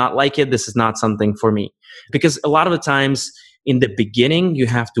did not like it. This is not something for me. Because a lot of the times in the beginning, you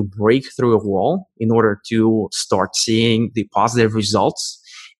have to break through a wall in order to start seeing the positive results.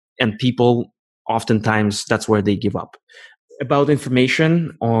 And people, oftentimes, that's where they give up. About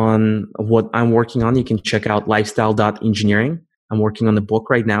information on what I'm working on, you can check out lifestyle.engineering. I'm working on the book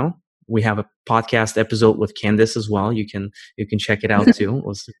right now. We have a podcast episode with Candace as well. You can check it out too. It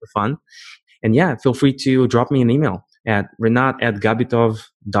was super fun. And yeah, feel free to drop me an email at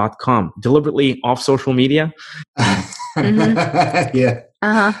renat@gabitov.com. Deliberately off social media. Yeah.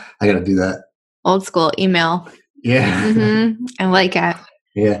 I got to do that. Old school email. Yeah. I like it.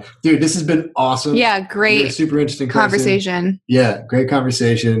 Yeah. Dude, this has been awesome. Yeah, great. Super interesting conversation. Yeah, great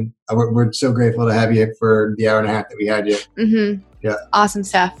conversation. We're so grateful to have you for the hour and a half that we had you. Yeah. Awesome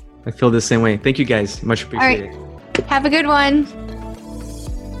stuff. I feel the same way. Thank you guys. Much appreciated. All right. Have a good one.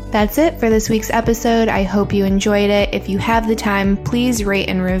 That's it for this week's episode. I hope you enjoyed it. If you have the time, please rate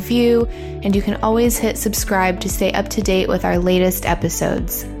and review. And you can always hit subscribe to stay up to date with our latest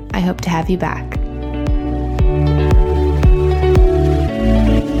episodes. I hope to have you back.